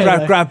 without yeah, yeah.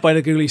 Grabbed grab by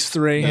the Ghoulies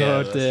 3. Yeah,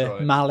 oh that's dear,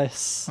 right.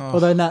 Malice. Oh.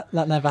 Although that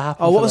never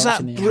happened. Oh, what for was much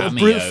that? in the Cameo.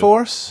 Brute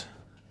Force?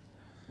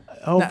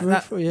 Oh, That- Brute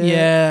that- Force, yeah.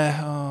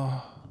 yeah.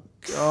 Oh.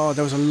 God,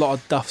 there was a lot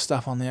of duff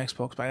stuff on the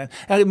Xbox back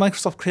then.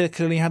 Microsoft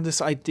clearly had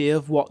this idea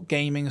of what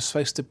gaming is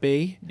supposed to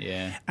be,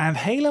 Yeah, and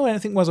Halo, I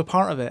don't think, was a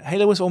part of it.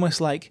 Halo was almost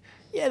like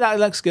yeah, that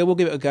looks good. We'll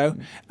give it a go,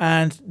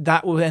 and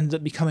that will end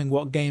up becoming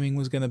what gaming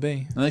was going to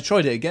be. And they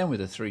tried it again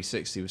with a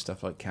 360 with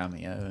stuff like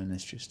Cameo, and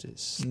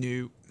it's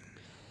New.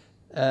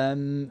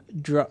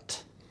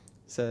 Drut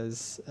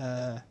says,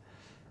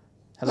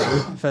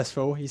 hello, first of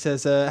all. He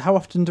says, how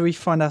often do we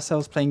find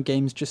ourselves playing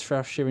games just for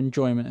our sheer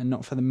enjoyment and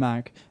not for the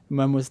mag? And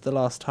when was the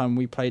last time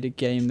we played a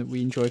game that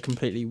we enjoyed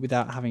completely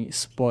without having it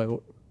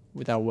spoiled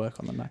with our work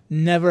on the mag?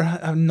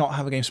 Never not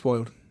have a game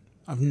spoiled.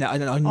 I've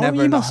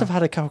never. You must have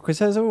had a couple, because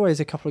there's always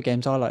a couple of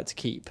games I like to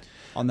keep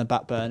on the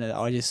back burner that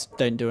I just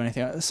don't do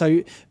anything.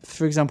 So,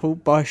 for example,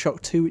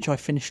 Bioshock 2, which I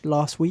finished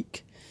last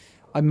week,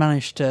 I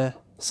managed to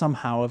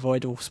somehow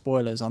avoid all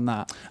spoilers on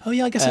that. Oh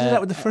yeah, I guess I did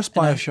that with the first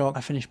Bioshock.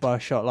 I finished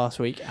Bioshock last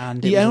week,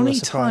 and the it was only a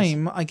surprise.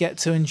 time I get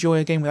to enjoy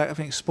a game without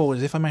having it spoiled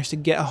is if I manage to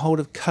get a hold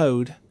of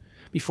code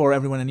before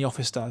everyone in the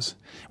office does.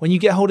 When you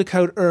get hold of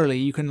code early,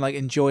 you can like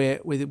enjoy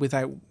it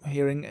without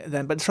hearing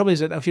them. But the trouble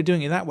is that if you're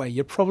doing it that way,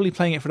 you're probably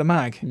playing it for the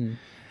mag.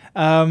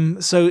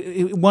 So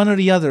one or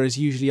the other is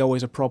usually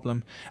always a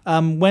problem.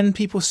 When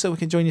people said we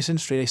can join this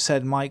industry, they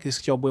said, Mike,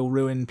 this job will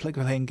ruin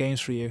playing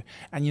games for you.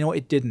 And you know what?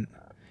 It didn't.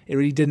 It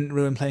really didn't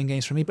ruin playing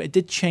games for me, but it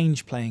did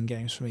change playing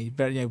games for me,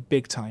 very,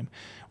 big time.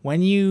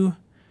 When you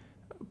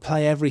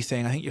play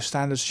everything, I think your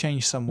standards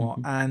change somewhat.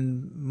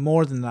 And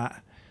more than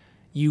that,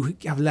 you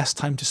have less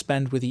time to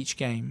spend with each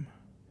game.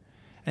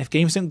 And if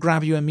games don't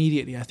grab you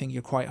immediately, I think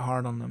you're quite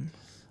hard on them.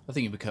 I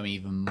think you become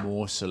even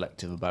more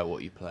selective about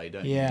what you play,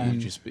 don't Yeah.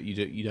 you?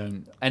 You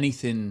don't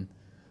anything.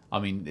 I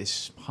mean,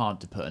 it's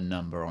hard to put a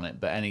number on it,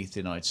 but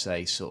anything I'd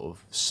say sort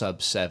of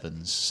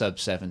sub-7s,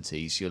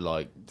 sub-70s, you're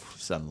like,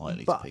 it's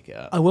unlikely to pick it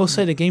up. I will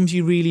say the games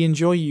you really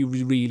enjoy, you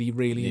really,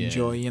 really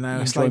enjoy. You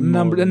know, it's enjoy like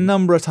more a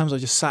number of times I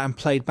just sat and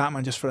played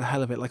Batman just for the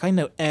hell of it. Like I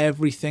know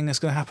everything that's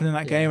going to happen in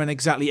that game and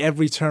exactly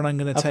every turn I'm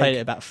going to I've take. played it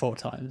about 4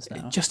 times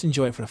now. Just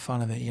enjoy it for the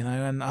fun of it, you know.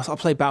 And I'll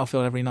play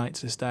Battlefield every night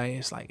to this day.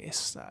 It's like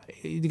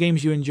the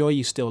games you enjoy,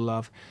 you still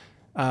love.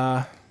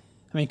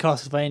 I mean,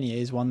 Castlevania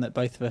is one that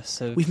both of us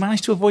have... We've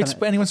managed to avoid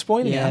anyone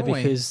spoiling it, Yeah, haven't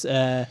we? because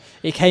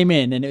it came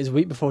in and it was a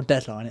week before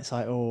deadline. It's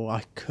like, oh,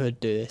 I could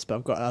do this, but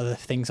I've got other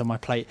things on my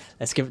plate.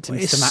 Let's give it to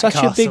Mr. It's Matt such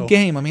Castle. a big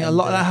game. I mean, a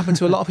lot of that happened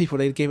to a lot of people.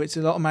 They gave it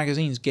to a lot of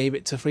magazines, gave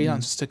it to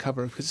freelancers to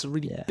cover because it's a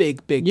really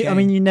big game. I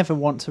mean, you never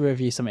want to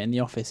review something in the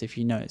office if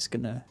you know it's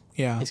gonna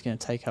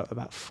take up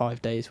about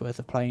 5 days worth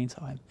of playing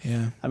time.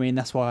 Yeah. I mean,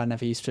 that's why I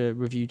never used to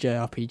review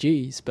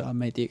JRPGs, but I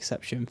made the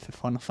exception for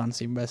Final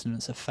Fantasy and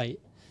Resonance of Fate,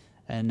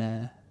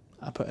 and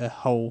I put a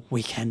whole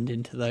weekend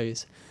into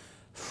those.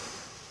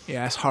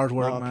 Yeah, it's hard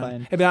work, man.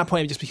 Playing. At that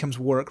point, it just becomes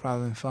work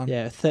rather than fun.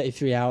 Yeah,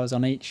 33 hours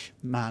on each.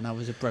 Man, I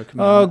was a broken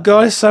man. Oh,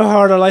 God, it's so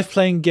hard. I like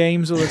playing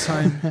games all the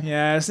time.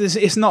 Yeah,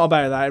 it's not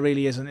about that. It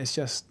really isn't. It's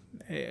just,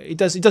 it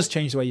does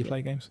change the way you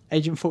play games.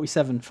 Agent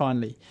 47,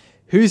 finally.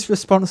 Who's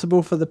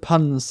responsible for the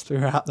puns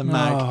throughout the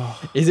mag?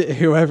 Oh. Is it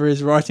whoever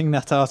is writing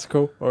that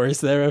article, or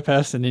is there a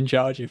person in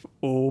charge of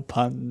all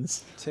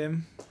puns?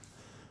 Tim?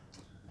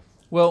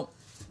 Well,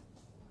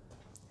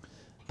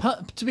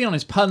 to be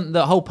honest,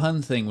 the whole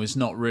pun thing was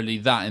not really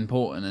that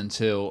important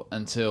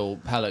until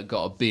Pellet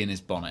got a bee in his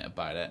bonnet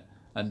about it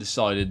and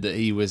decided that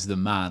he was the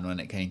man when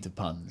it came to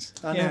puns.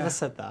 I never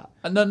said that.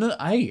 No,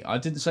 hey, I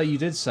didn't say you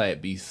did say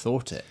it, but you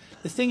thought it.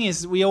 The thing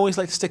is, we always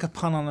like to stick a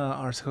pun on an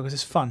article because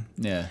it's fun.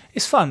 Yeah,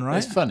 it's fun, right?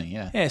 It's funny,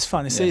 yeah. Yeah, it's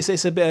fun. It's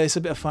a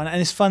bit of fun, and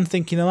it's fun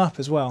thinking them up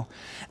as well.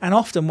 And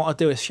often, what I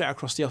do is shout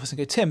across the office and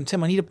go,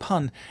 "Tim, I need a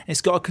pun." And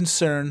it's got to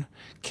concern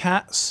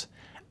cats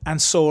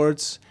and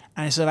swords.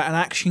 And it's about an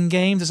action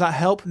game. Does that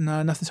help?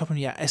 No, nothing's happened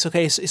yet. It's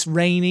okay. It's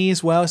rainy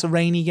as well. It's a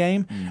rainy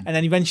game. And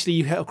then eventually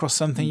you hit across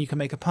something you can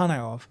make a pun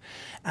out of.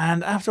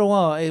 And after a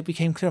while, it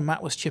became clear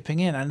Matt was chipping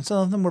in, and some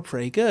of them were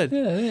pretty good.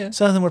 Yeah.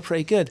 Some of them were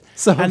pretty good.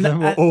 Some of them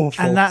were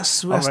awful. And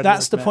that's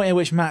the point at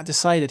which Matt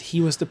decided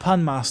he was the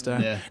pun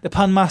master, the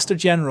pun master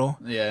general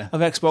of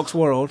Xbox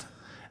World,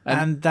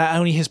 and that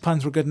only his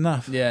puns were good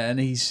enough. Yeah, and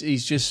he's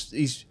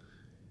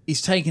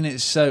taking it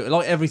so,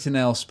 like everything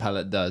else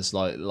Pellet does,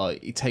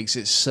 like he takes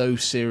it so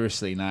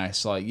seriously now.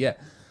 It's like,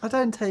 I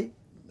don't take...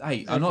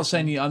 Hey, I'm not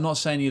saying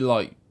you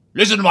like,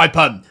 listen to my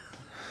pun.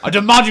 I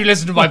demand you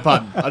listen to my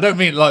pun. I don't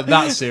mean like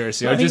that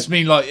seriously. I just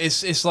mean like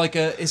it's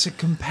a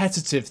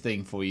competitive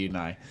thing for you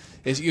now.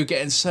 You're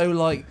getting so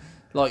like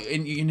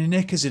your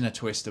knickers in a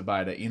twist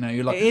about it. You know,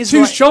 you're like, two's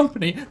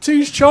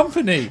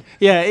chompany.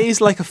 Yeah, it is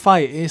like a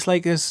fight. It's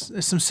like there's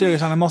some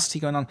serious animosity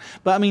going on.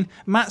 But I mean,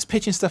 Matt's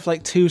pitching stuff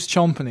like two's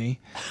chompany,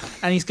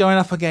 and he's going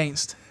up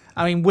against,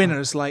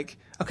 winners like,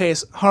 okay,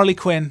 it's Harley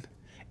Quinn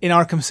in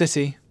Arkham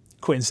City,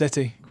 Quinn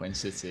City,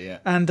 yeah,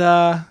 and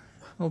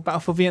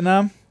Battlefield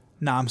Vietnam,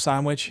 Nam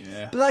Sandwich.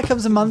 Yeah. But that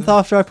comes a month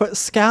after I put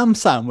Scam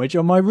Sandwich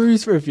on my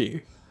Ruse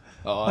review.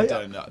 Oh, I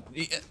don't know.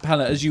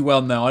 Pellet, as you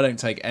well know, I don't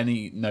take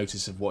any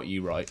notice of what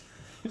you write.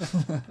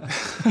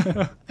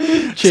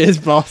 Cheers,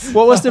 boss.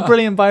 What was the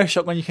brilliant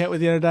Bioshock one you came up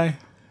with the other day?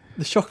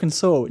 The Shock and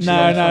Saw. Which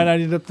No,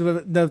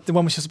 the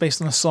one which was based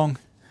on a song.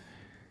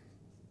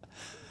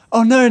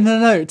 Oh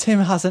no! Tim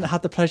hasn't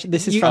had the pleasure.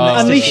 This is from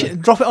next Unleash week.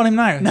 it. Drop it on him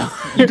now. No.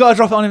 You got to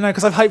drop it on him now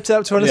because I've hyped it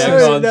up to our Yeah,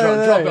 listeners. go on,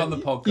 no. drop it on the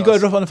podcast. You got to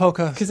drop it on the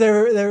podcast. Because there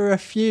were a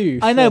few.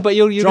 I know, but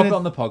you're Drop gonna, it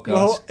on the podcast.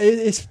 Well,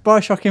 it's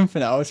Bioshock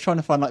Infinite. I was trying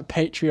to find like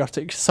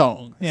patriotic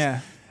songs.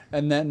 Yeah.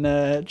 And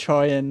then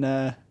try and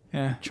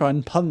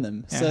pun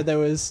them. Yeah. So there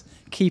was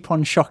 "Keep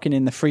on Shocking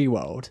in the Free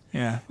World."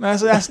 Yeah.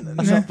 That's That's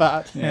not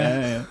bad.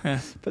 Yeah.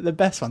 But the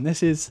best one.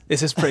 This is.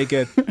 This is pretty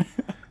good.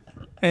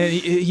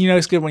 You know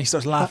it's good when he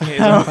starts laughing at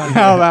his How, own fan.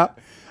 how about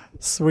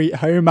 "Sweet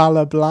Home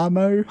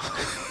Alabama"?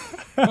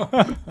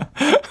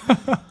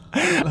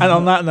 And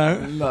on that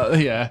note, No,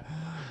 yeah.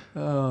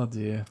 Oh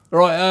dear. All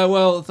right.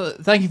 Well,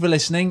 thank you for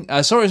listening.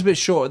 Sorry, it's a bit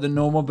shorter than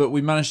normal, but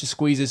we managed to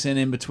squeeze this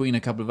in between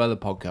a couple of other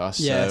podcasts.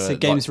 Yeah. So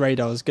Games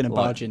Radar is going to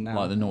barge in now.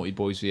 like the Naughty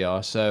Boys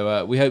VR.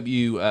 So we hope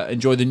you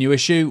enjoyed the new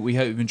issue. We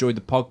hope you've enjoyed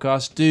the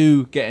podcast.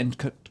 Do get in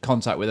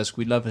contact with us.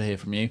 We'd love to hear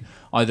from you,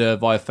 either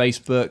via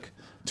Facebook,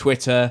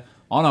 Twitter,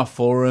 on our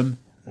forum,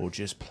 or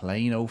just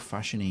plain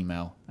old-fashioned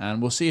email. And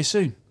we'll see you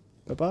soon.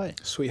 Bye bye.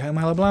 Sweet Home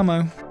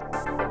Alabama.